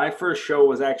 So my first show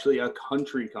was actually a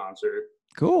country concert.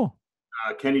 Cool.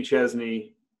 Kenny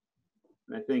Chesney,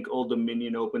 and I think Old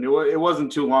Dominion opened. It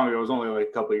wasn't too long ago. It was only like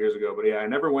a couple of years ago. But yeah, I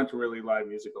never went to really live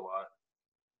music a lot.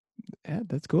 Yeah,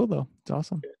 that's cool though. It's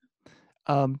awesome.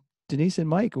 Denise and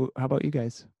Mike, how about you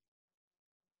guys?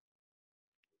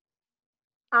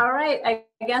 All right, I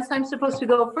guess I'm supposed to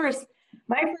go first.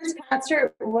 My first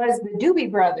concert was the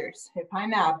Doobie Brothers at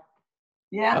Pine Knob.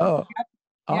 Yeah. Oh, Yep.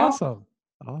 awesome.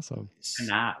 Awesome.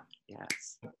 Knob.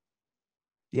 Yes.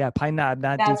 Yeah, Pine Knob,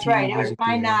 not That's DTV right. It was Music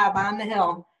Pine Theater. Knob on the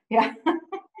hill. Yeah.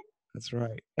 That's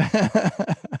right.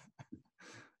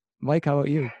 Mike, how about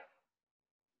you?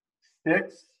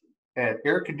 Sticks at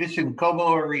air-conditioned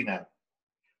Como Arena.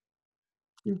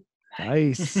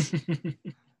 Nice.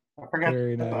 I forgot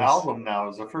Very the nice. album now. It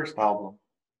was the first album.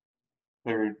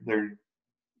 Their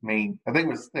main, I think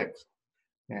it was Sticks.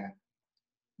 Yeah.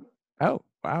 Oh,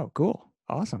 wow, cool.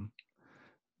 Awesome.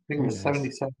 I think it was Very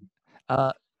nice.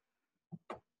 77.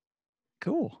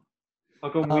 Cool. How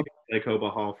come we didn't play Coba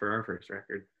Hall for our first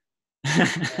record?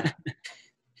 That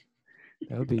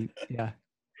would be, yeah.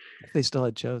 If they still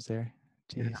had shows there.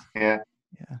 Jeez. Yeah.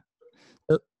 Yeah.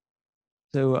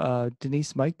 So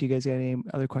Denise, Mike, do you guys got any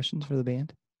other questions for the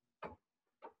band?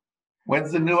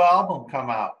 When's the new album come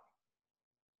out?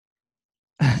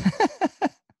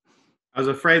 I was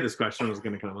afraid this question was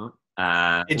going to come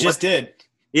up. It just did.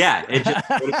 Yeah. It just.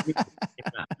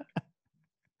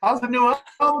 How's the new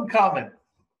album coming?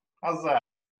 How's that?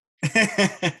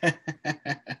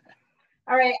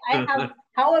 All right.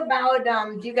 How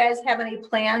about, do you guys have any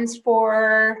plans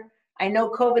for, I know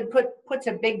COVID puts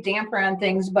a big damper on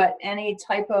things, but any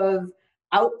type of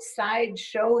outside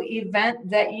show event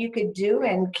that you could do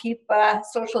and keep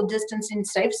social distancing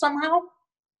safe somehow?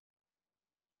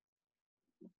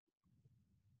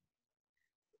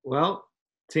 Well,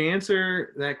 to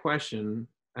answer that question,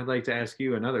 I'd like to ask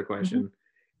you another question.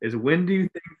 Is when do you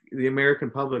think the American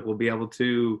public will be able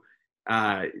to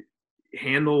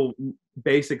handle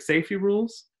basic safety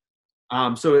rules?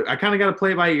 So I kind of got to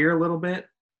play by ear a little bit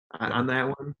on that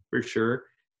one for sure,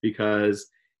 because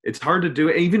it's hard to do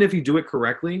it. Even if you do it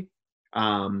correctly,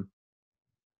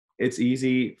 it's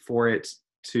easy for it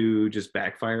to just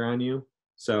backfire on you.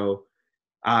 So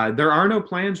there are no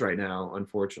plans right now,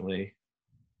 unfortunately.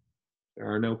 There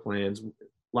are no plans.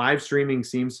 Live streaming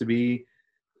seems to be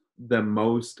the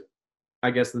most,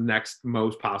 I guess, the next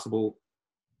most possible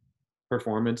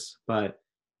performance. But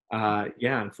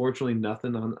yeah, unfortunately,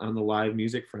 nothing on the live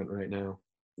music front right now.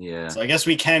 Yeah. So I guess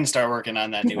we can start working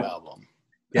on that new album.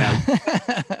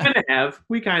 Yeah,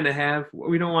 we kind of have.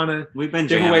 We don't want to We've been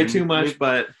give away jamming. too much,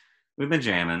 but We've been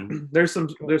jamming. There's some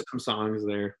songs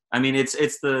there. I mean,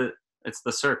 it's the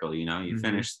circle, you know. You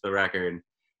finish the record,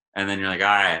 and then you're like, all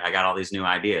right, I got all these new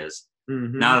ideas.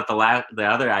 Now that the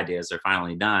other ideas are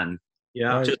finally done,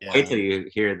 just wait till you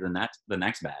hear the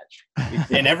next batch.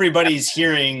 And everybody's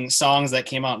hearing songs that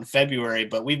came out in February,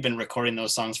 but we've been recording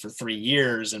those songs for 3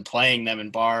 years and playing them in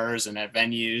bars and at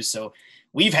venues. So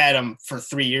we've had them for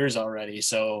 3 years already.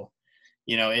 So,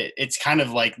 you know, it's kind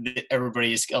of like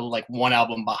everybody's like one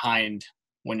album behind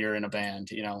when you're in a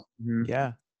band, you know?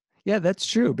 Yeah, that's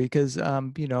true because,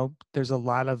 you know, there's a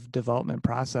lot of development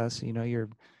process, you know, you're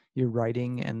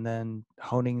writing and then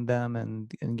honing them and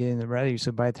getting them ready.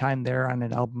 So by the time they're on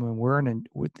an album and we're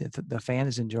the fan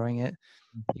is enjoying it,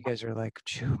 you guys are like,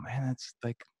 "Phew, man, that's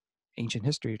like ancient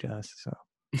history to us." So,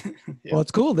 well,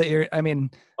 it's cool that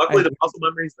luckily the muscle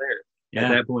memory's there at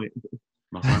that point.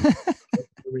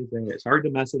 It's hard to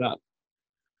mess it up.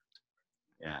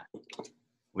 Yeah,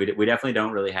 we definitely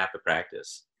don't really have to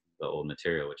practice the old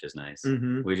material, which is nice.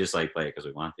 We just like play it because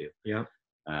we want to. Yeah.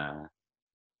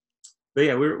 But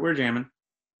yeah, we're jamming.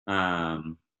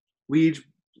 We each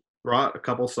brought a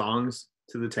couple songs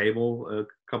to the table a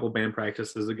couple band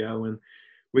practices ago, and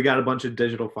we got a bunch of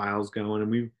digital files going, and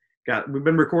we've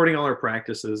been recording all our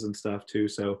practices and stuff too.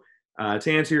 So to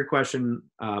answer your question,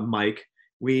 Mike,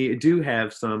 we do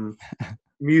have some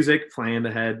music planned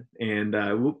ahead, and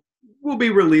we'll be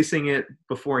releasing it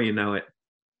before you know it.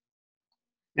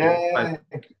 Yeah.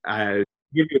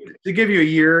 To give you a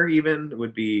year even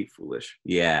would be foolish.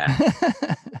 Yeah.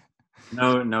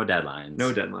 No deadlines.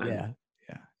 No deadline.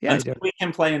 Yeah. Until we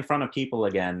can play in front of people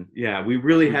again. Yeah, we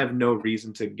really have no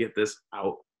reason to get this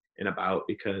out and about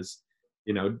because,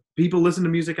 you know, people listen to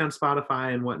music on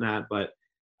Spotify and whatnot, but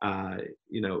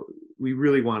you know, we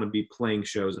really want to be playing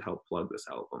shows to help plug this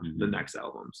album, the next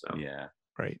album. So yeah,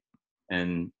 right.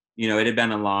 And you know, it had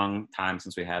been a long time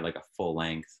since we had like a full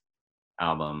length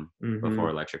album before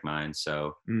Electric Mind,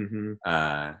 so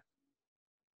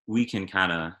we can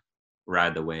kind of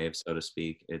ride the wave, so to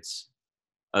speak. It's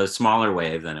a smaller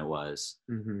wave than it was,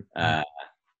 but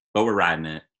we're riding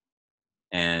it,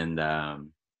 and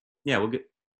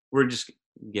we're just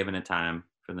giving it time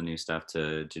for the new stuff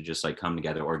to just like come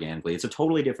together organically. It's a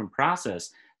totally different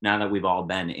process now that we've all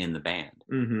been in the band.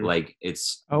 Like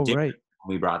it's right.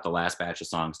 We brought the last batch of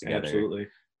songs together. Absolutely.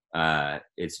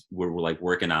 We're like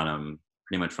working on them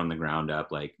pretty much from the ground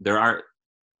up. Like there are,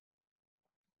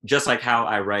 just like how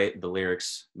I write the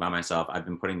lyrics by myself, I've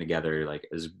been putting together like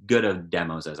as good of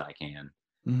demos as I can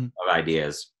of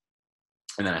ideas,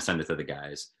 and then I send it to the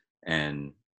guys,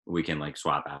 and we can like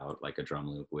swap out like a drum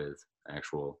loop with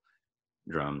actual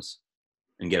drums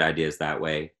and get ideas that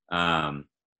way. But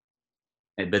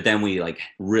then we like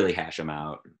really hash them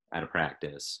out at a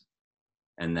practice,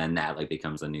 and then that like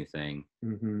becomes a new thing.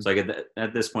 So like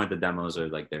at this point, the demos are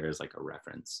like there is like a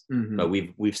reference, but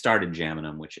we've started jamming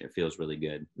them, which it feels really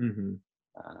good.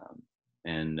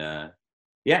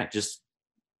 Just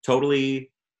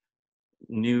totally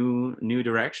new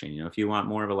direction. You know, if you want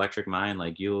more of Electric Mind,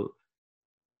 like you'll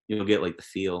get like the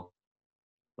feel.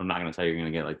 I'm not gonna tell you you're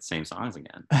gonna get like the same songs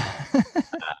again.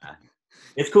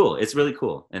 It's cool. It's really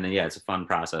cool, and then it's a fun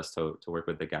process to work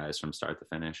with the guys from start to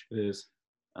finish. It is.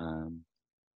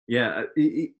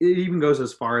 It even goes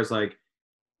as far as like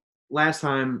last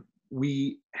time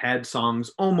we had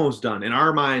songs almost done in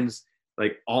our minds,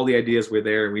 like all the ideas were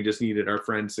there and we just needed our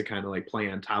friends to kind of like play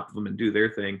on top of them and do their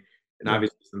thing. And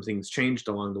obviously some things changed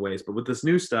along the ways, but with this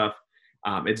new stuff,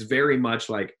 it's very much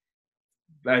like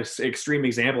that's extreme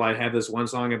example. I have this one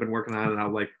song I've been working on and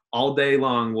I'll like all day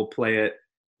long we'll play it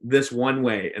this one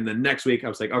way. And then next week I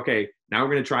was like, okay, now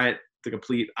we're going to try it the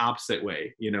complete opposite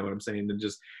way. You know what I'm saying? And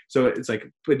just, so it's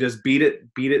like, just beat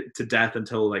it to death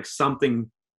until like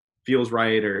something feels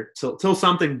right or till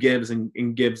something gives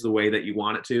and gives the way that you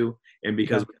want it to. And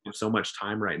because we have so much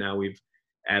time right now, we've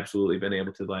absolutely been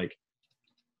able to like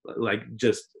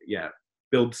just,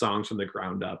 build songs from the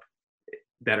ground up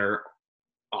that are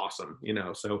awesome, you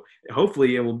know? So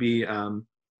hopefully it will be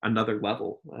another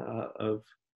level of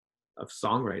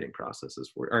songwriting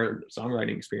processes or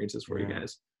songwriting experiences for you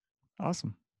guys.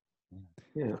 Awesome.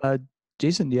 Yeah.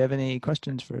 Jason, do you have any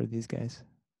questions for these guys?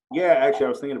 Yeah, actually, I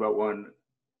was thinking about one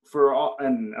for all,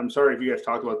 and I'm sorry if you guys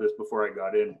talked about this before I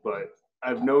got in, but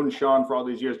I've known Sean for all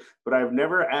these years, but I've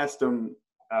never asked him,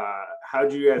 how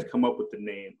did you guys come up with the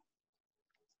name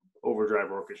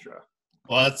Overdrive Orchestra?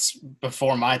 Well, that's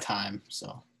before my time,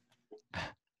 so.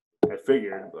 I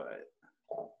figured, but.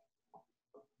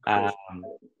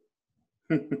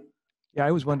 Yeah,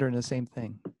 I was wondering the same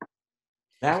thing.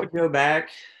 That would go back.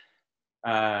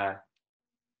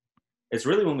 It's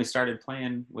really when we started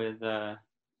playing with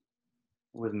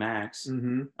with Max,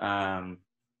 Mm-hmm.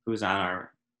 who was on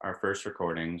our first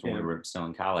recordings when we were still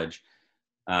in college.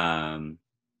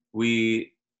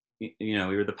 We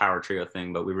were the power trio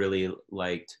thing, but we really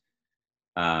liked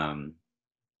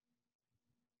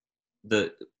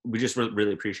we just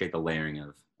really appreciate the layering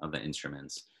of the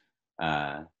instruments.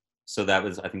 So that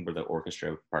was, I think, where the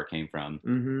orchestra part came from.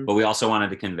 Mm-hmm. But we also wanted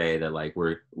to convey that like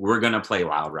we're gonna play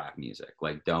loud rock music.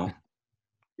 Like don't.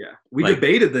 Yeah, we like,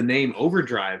 debated the name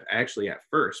Overdrive actually at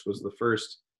first. Was the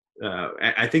first.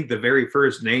 I think the very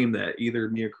first name that either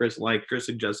me or Chris liked. Chris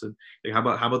suggested, like, how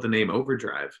about the name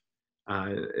Overdrive?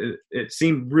 It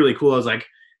seemed really cool. I was like,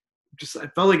 I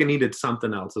felt like I needed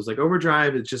something else. I was like,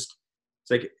 Overdrive. It's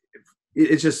like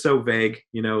it's just so vague,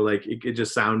 like it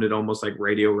just sounded almost like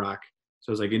radio rock. So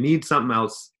I was like, it needs something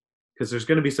else because there's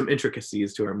going to be some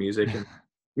intricacies to our music. And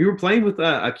we were playing with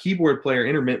a keyboard player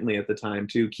intermittently at the time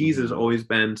too. Keys has always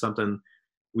been something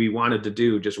we wanted to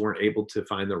do, just weren't able to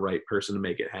find the right person to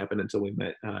make it happen until we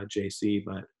met JC.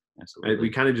 But we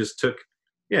kind of just took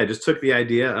the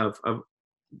idea of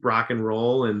rock and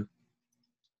roll and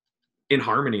in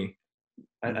harmony.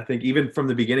 I think even from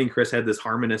the beginning, Chris had this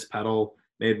harmonist pedal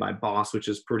made by Boss, which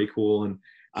is pretty cool. And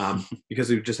because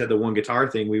we just had the one guitar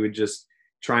thing, we would just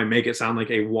try and make it sound like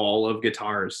a wall of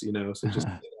guitars, so just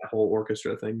that whole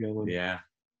orchestra thing going. Yeah.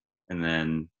 And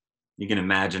then you can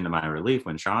imagine to my relief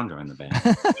when Sean joined the band.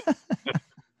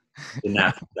 Didn't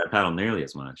have that pedal nearly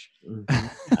as much.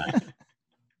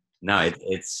 No,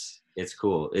 it's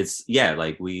cool. It's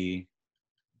like the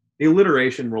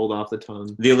alliteration rolled off the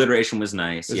tongue. The alliteration was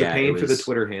nice. It was a pain for the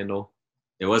Twitter handle.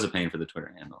 It was a pain for the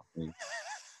Twitter handle. We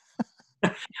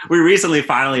recently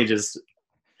finally just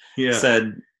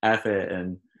said F it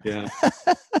and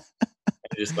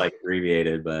just like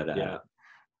abbreviated, but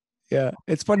yeah,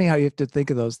 it's funny how you have to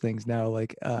think of those things now.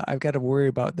 Like I've got to worry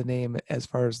about the name as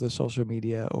far as the social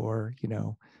media or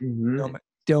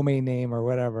domain name or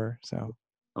whatever. So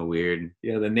weird.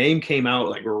 Yeah, the name came out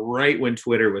like right when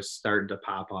Twitter was starting to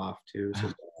pop off too.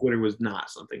 So Twitter was not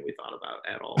something we thought about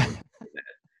at all.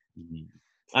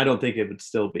 I don't think it would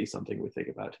still be something we think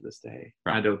about to this day.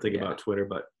 Right. I don't think about Twitter,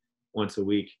 but once a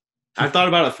week. I've thought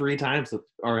about it 3 times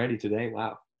already today.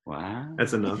 Wow.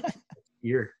 That's enough.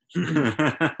 Year.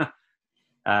 But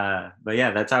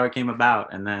yeah, that's how it came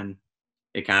about. And then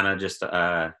it kind of just,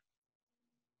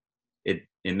 it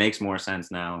makes more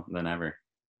sense now than ever.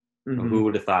 Mm-hmm. Who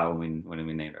would have thought when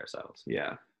we named ourselves?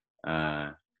 Yeah.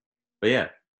 But yeah.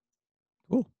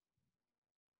 Cool.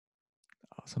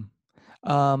 Awesome.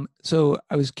 So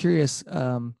I was curious,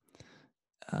 and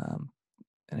I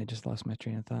just lost my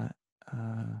train of thought.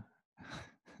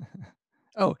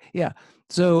 Oh yeah.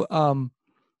 So,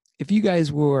 if you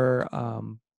guys were,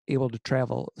 able to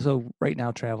travel, so right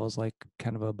now travel is like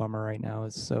kind of a bummer right now.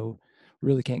 So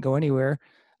really can't go anywhere.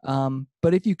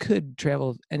 But if you could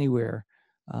travel anywhere,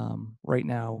 right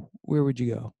now, where would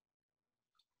you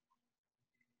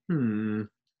go?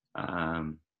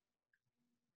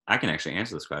 I can actually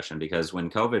answer this question because when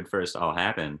COVID first all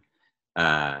happened,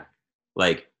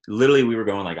 like literally we were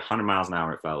going like 100 miles an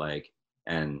hour, it felt like,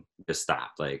 and just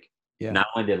stopped. Like not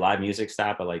only did live music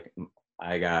stop, but like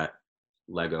I got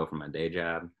let go from my day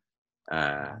job.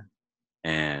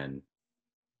 And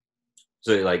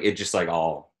so like, it just like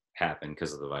all happened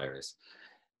because of the virus.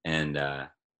 And,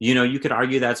 you could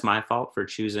argue that's my fault for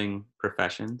choosing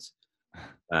professions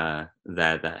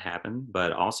that happened,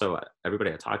 but also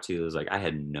everybody I talked to was like, I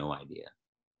had no idea.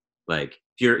 Like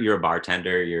if you're a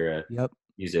bartender, you're a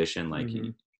musician, like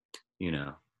it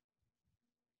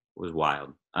was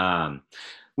wild.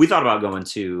 We thought about going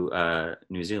to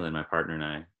New Zealand, my partner and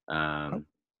I.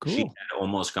 Cool. She had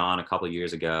almost gone a couple of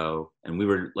years ago, and we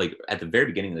were like at the very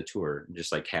beginning of the tour,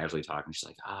 just like casually talking. She's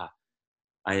like,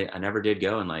 I never did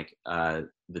go, and like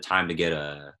the time to get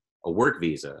a work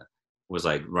visa was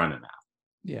like running out.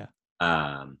 Yeah.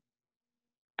 And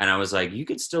I was like, you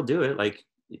could still do it. Like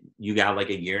you got like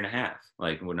a year and a half,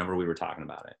 like whenever we were talking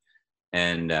about it.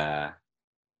 And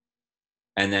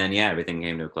then everything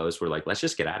came to a close. We're like, let's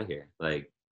just get out of here.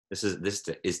 Like this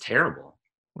is terrible.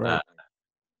 Right.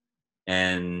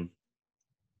 And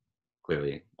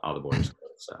clearly all the borders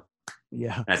closed. So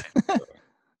yeah. That's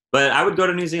but I would go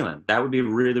to New Zealand. That would be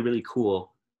really, really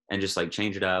cool, and just like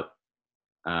change it up.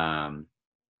 I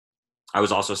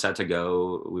was also set to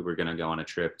go. We were going to go on a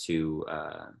trip to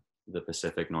the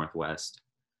Pacific Northwest.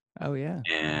 Oh yeah.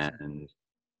 And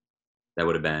that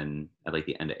would have been at like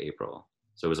the end of April.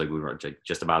 So it was like we were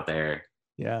just about there.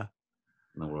 Yeah.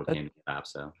 And the world came to stop.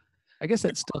 So I guess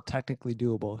that's still technically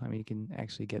doable. I mean, you can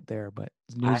actually get there, but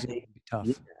New Zealand would be tough.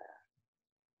 Yeah.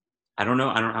 I don't know.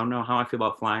 I don't know how I feel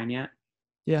about flying yet.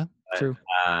 Yeah, but, true.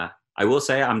 I will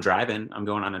say I'm driving. I'm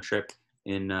going on a trip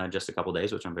in just a couple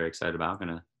days, which I'm very excited about. I'm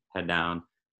gonna head down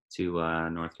to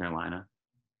North Carolina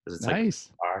because it's Nice.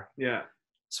 like far. Yeah.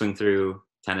 Swing through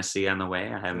Tennessee on the way.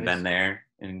 I haven't Nice. been there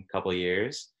in a couple of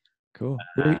years. Cool.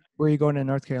 Where are you going in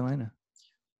North Carolina?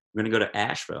 We're gonna go to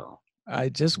Asheville. I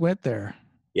just went there.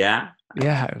 Yeah.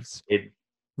 Yeah, it was It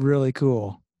really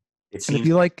cool. it And seems if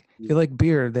you like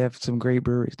beer, they have some great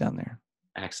breweries down there.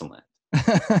 excellent.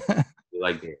 We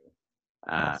like beer.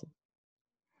 Awesome.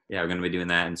 Yeah, we're gonna be doing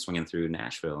that and swinging through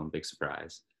Nashville. Big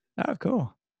surprise. Oh,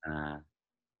 cool.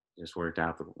 Just worked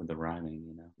out with the rhyming,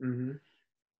 you know. Mm-hmm.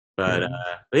 But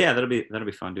yeah, that'll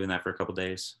be fun doing that for a couple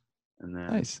days, and then.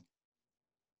 Nice.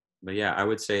 But yeah, I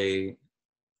would say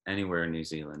anywhere in New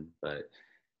Zealand. But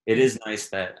it is nice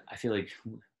that I feel like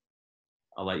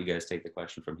I'll let you guys take the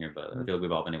question from here. But I feel like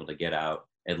we've all been able to get out,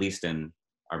 at least in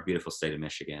our beautiful state of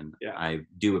Michigan. Yeah. I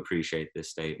do appreciate this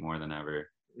state more than ever.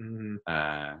 Mm-hmm.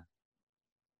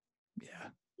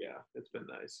 Yeah, it's been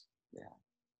nice. Yeah.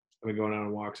 I've been going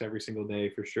on walks every single day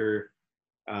for sure.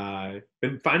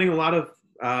 Been finding a lot of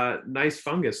nice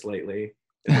fungus lately.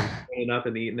 Going up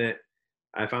and eating it.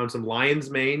 I found some lion's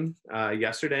mane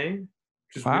yesterday.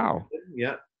 Which is Wow. really good.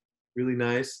 Yeah, really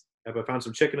nice. I found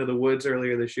some chicken of the woods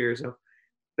earlier this year, so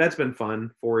that's been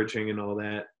fun, foraging and all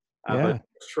that. Yeah. But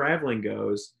as traveling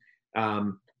goes,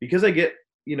 because I get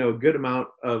a good amount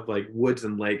of like woods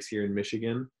and lakes here in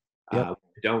Michigan. Yep.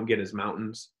 Don't get as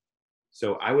mountains.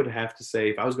 So I would have to say,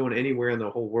 if I was going anywhere in the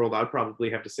whole world, I'd probably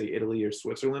have to say Italy or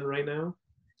Switzerland right now.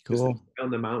 Cool.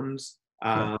 On the mountains.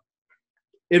 Yeah.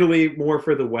 Italy more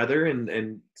for the weather,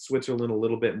 and Switzerland a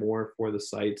little bit more for the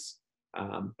sights.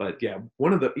 But yeah,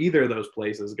 either of those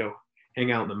places, go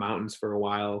hang out in the mountains for a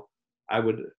while.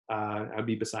 I'd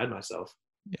be beside myself.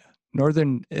 Yeah.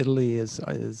 Northern Italy is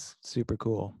super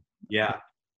cool. Yeah.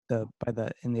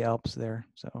 In the Alps there.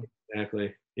 So.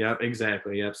 Exactly. Yep.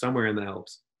 Exactly. Yep. Somewhere in the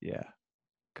Alps. Yeah.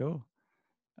 Cool.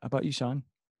 How about you, Sean?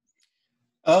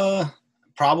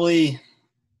 Probably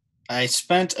I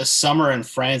spent a summer in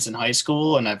France in high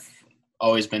school, and I've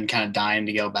always been kind of dying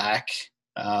to go back.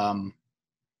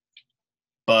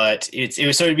 But it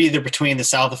was sort of either between the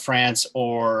south of France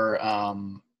or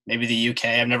maybe the UK.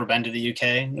 I've never been to the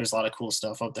UK. There's a lot of cool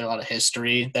stuff up there, a lot of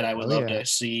history that I would love to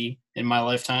see in my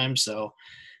lifetime. So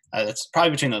that's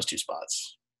probably between those two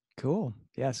spots. Cool.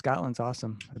 Yeah, Scotland's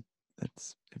awesome.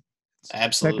 It's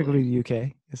absolutely technically the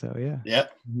UK. So yeah.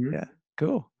 Yep. Mm-hmm. Yeah.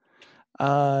 Cool.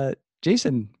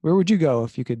 Jason, where would you go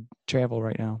if you could travel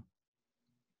right now?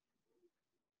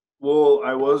 Well,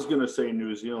 I was gonna say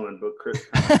New Zealand, but Chris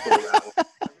kind of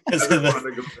stole that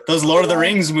one. Those Lord of the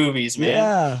Rings movies, man.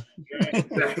 Yeah.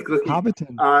 Exactly.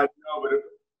 Hobbiton. No, but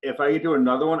if I could do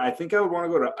another one, I think I would want to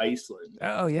go to Iceland.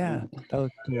 Oh yeah. That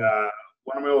was cool.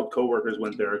 One of my old coworkers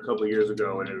went there a couple of years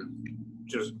ago, and it was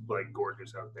just like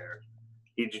gorgeous out there.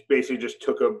 He basically just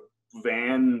took a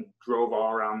van, drove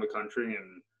all around the country,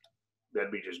 and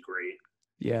that'd be just great.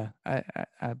 Yeah,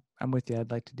 I'm with you.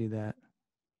 I'd like to do that.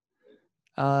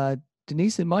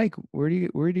 Denise and Mike, where do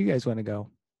you guys want to go?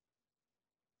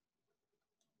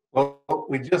 Well,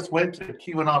 we just went to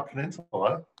Keweenaw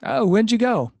Peninsula. Oh, when'd you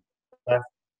go?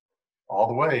 All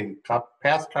the way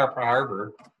past Carper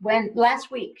Harbor.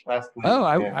 Last week. Oh,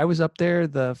 I was up there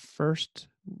the first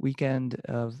weekend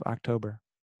of October.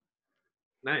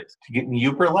 Nice. To get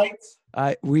Uber lights?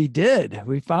 We did.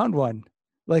 We found one,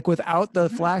 like without the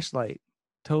flashlight.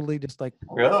 Totally, just like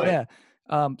Really? Yeah.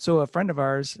 So a friend of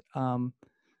ours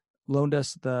loaned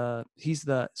us his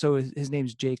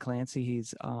name's Jay Clancy.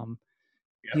 He's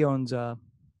he owns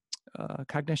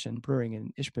Cognition Brewing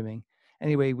in Ishpeming.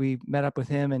 Anyway, we met up with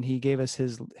him and he gave us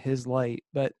his light.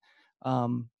 But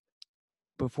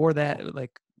before that,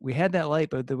 like we had that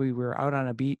light, but then we were out on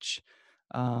a beach.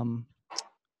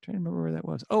 Trying to remember where that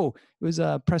was. Oh, it was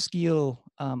Presqu'île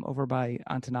over by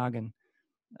Ontonagon,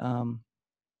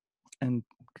 and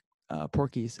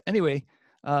Porky's. Anyway,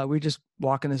 we just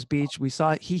walking this beach. We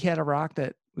saw he had a rock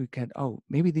that we could. Oh,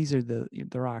 maybe these are the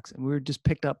rocks, and we were just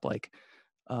picked up like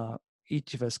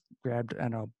each of us grabbed, I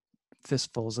don't know,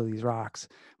 fistfuls of these rocks.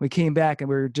 We came back and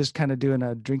we were just kind of doing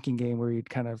a drinking game where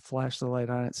you'd kind of flash the light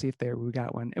on it, see if we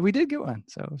got one, and we did get one,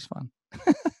 so it was fun.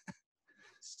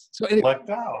 So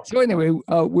anyway,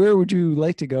 where would you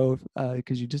like to go?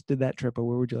 Because you just did that trip, but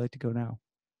where would you like to go now?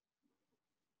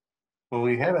 Well,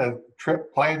 we had a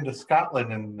trip planned to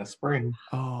Scotland in the spring.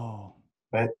 Oh,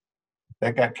 but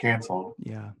that got canceled.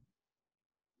 Yeah.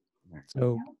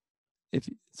 So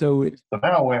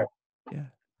now where? Yeah.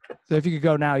 So if you could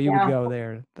go now, you would go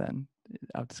there then,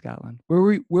 out to Scotland. Where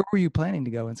were you planning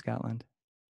to go in Scotland?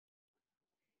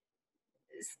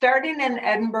 Starting in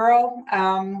Edinburgh,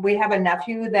 we have a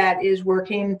nephew that is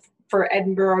working for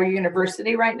Edinburgh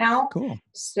University right now. Cool.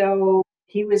 So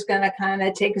he was going to kind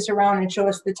of take us around and show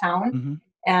us the town. Mm-hmm.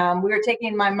 We were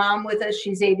taking my mom with us.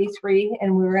 She's 83,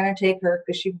 and we were going to take her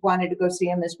because she wanted to go see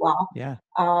him as well. Yeah.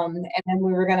 And then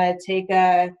we were going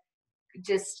to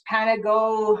just kind of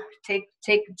go take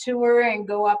a tour and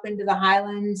go up into the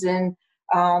Highlands and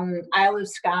Isle of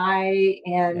Skye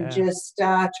and just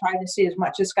try to see as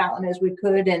much of Scotland as we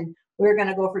could. And we were going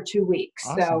to go for 2 weeks.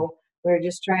 Awesome. So we were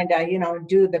just trying to,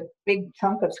 do the big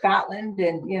chunk of Scotland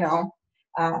and,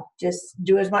 just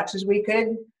do as much as we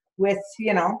could with,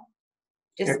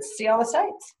 just see all the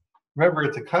sights. Remember,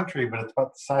 it's a country, but it's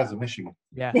about the size of Michigan.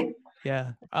 Yeah.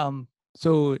 Yeah.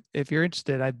 So if you're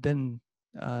interested, I've been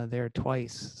there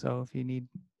twice. So if you need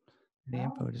the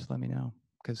info, just let me know.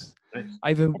 Because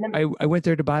I went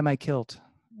there to buy my kilt.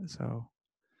 So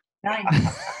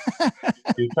Nice.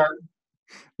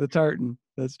 The tartan.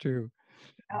 That's true.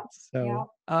 So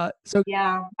my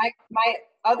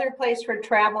other place for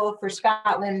travel for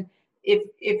Scotland, if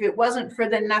it wasn't for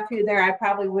the nephew there, I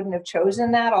probably wouldn't have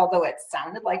chosen that, although it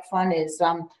sounded like fun, is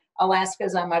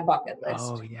Alaska's on my bucket list.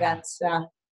 Oh, yeah.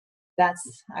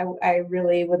 I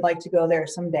really would like to go there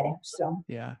someday. So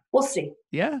yeah, we'll see.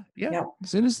 Yeah. Yep. As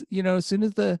soon as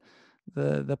the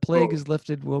plague is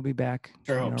lifted, we'll be back,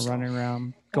 running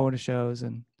around, going to shows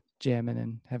and jamming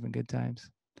and having good times.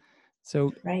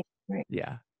 So right.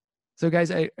 Yeah. So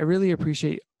guys, I really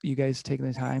appreciate you guys taking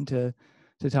the time to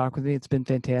talk with me. It's been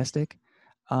fantastic.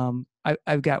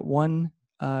 I've got one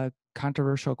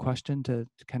controversial question to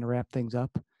kind of wrap things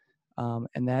up.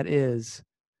 And that is,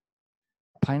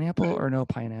 pineapple or no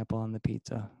pineapple on the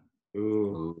pizza?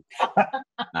 Ooh.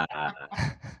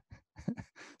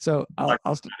 So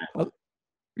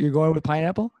you're going with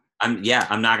pineapple? I'm not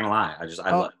gonna lie.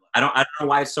 I don't know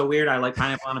why it's so weird. I like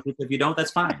pineapple on a pizza. If you don't,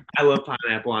 that's fine. I love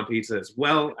pineapple on pizza as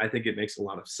well. I think it makes a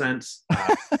lot of sense.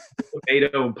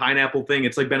 Tomato and pineapple thing,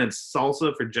 it's like been in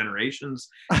salsa for generations.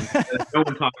 No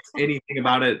one talks anything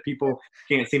about it. People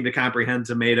can't seem to comprehend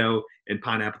tomato and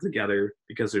pineapple together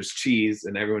because there's cheese,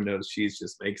 and everyone knows cheese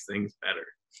just makes things better.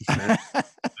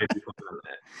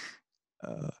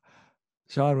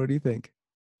 Sean, what do you think?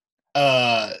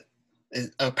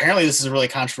 Apparently this is a really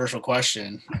controversial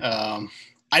question.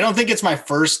 I don't think it's my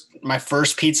first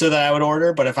pizza that I would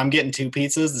order, but if I'm getting 2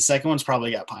 pizzas, the second one's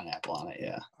probably got pineapple on it.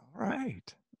 Yeah. All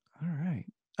right.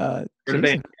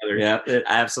 Yeah,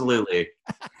 absolutely.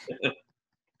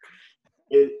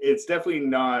 It's definitely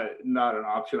not an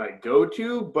option I go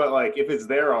to, but like if it's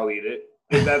there, I'll eat it.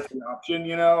 If that's an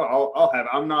option, I'll have.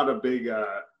 I'm not a big,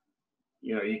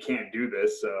 you can't do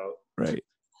this, so right.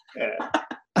 Yeah.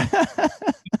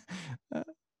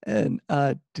 And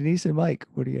Denise and Mike,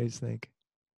 what do you guys think?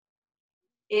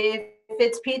 If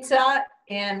it's pizza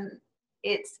and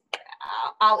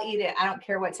I'll eat it. I don't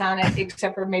care what's on it,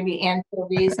 except for maybe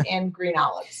anchovies and green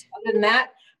olives. Other than that,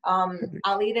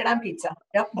 I'll eat it on pizza.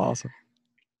 Yep. Awesome.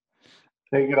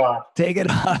 Take it off. There's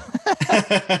the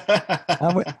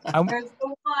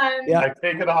one. Yeah. I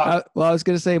take it off. Well, I was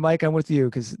going to say, Mike, I'm with you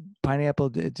because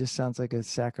pineapple, it just sounds like a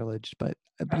sacrilege, but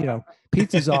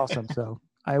pizza's awesome. So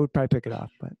I would probably pick it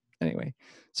off, but anyway.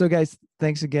 So guys,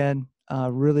 thanks again.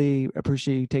 Really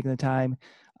appreciate you taking the time,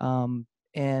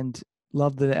 and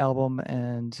love the album.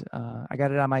 And I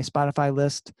got it on my Spotify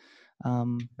list.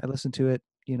 I listen to it,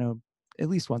 at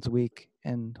least once a week,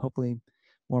 and hopefully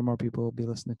more and more people will be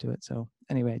listening to it. So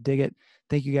anyway, dig it.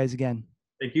 Thank you guys again.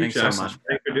 Thank you, Thanks Chuck. so much.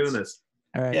 Thanks for doing this.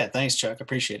 All right. Yeah, thanks, Chuck.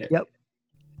 Appreciate it. Yep.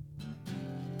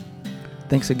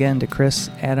 Thanks again to Chris,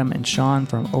 Adam, and Sean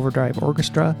from Overdrive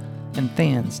Orchestra, and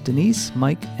fans Denise,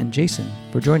 Mike, and Jason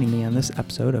for joining me on this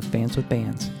episode of Fans with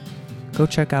Bands. Go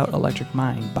check out Electric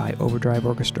Mind by Overdrive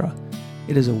Orchestra.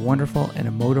 It is a wonderful and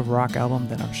emotive rock album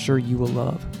that I'm sure you will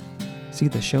love. See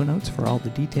the show notes for all the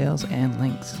details and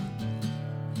links.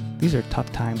 These are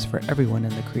tough times for everyone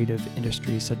in the creative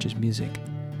industries such as music.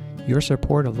 Your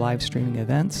support of live streaming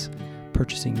events,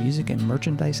 purchasing music and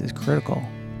merchandise is critical.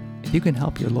 If you can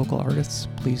help your local artists,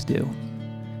 please do.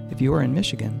 If you are in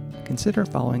Michigan, consider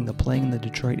following the Playing in the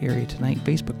Detroit Area Tonight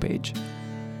Facebook page.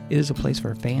 It is a place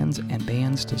for fans and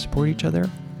bands to support each other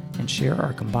and share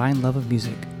our combined love of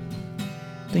music.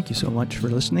 Thank you so much for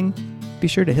listening. Be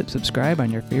sure to hit subscribe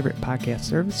on your favorite podcast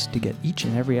service to get each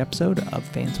and every episode of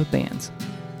Fans with Bands.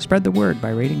 Spread the word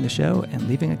by rating the show and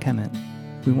leaving a comment.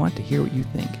 We want to hear what you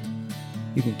think.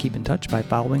 You can keep in touch by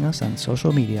following us on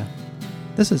social media.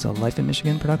 This is a Life in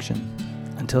Michigan production.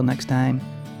 Until next time,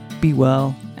 be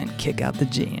well and kick out the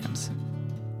jams.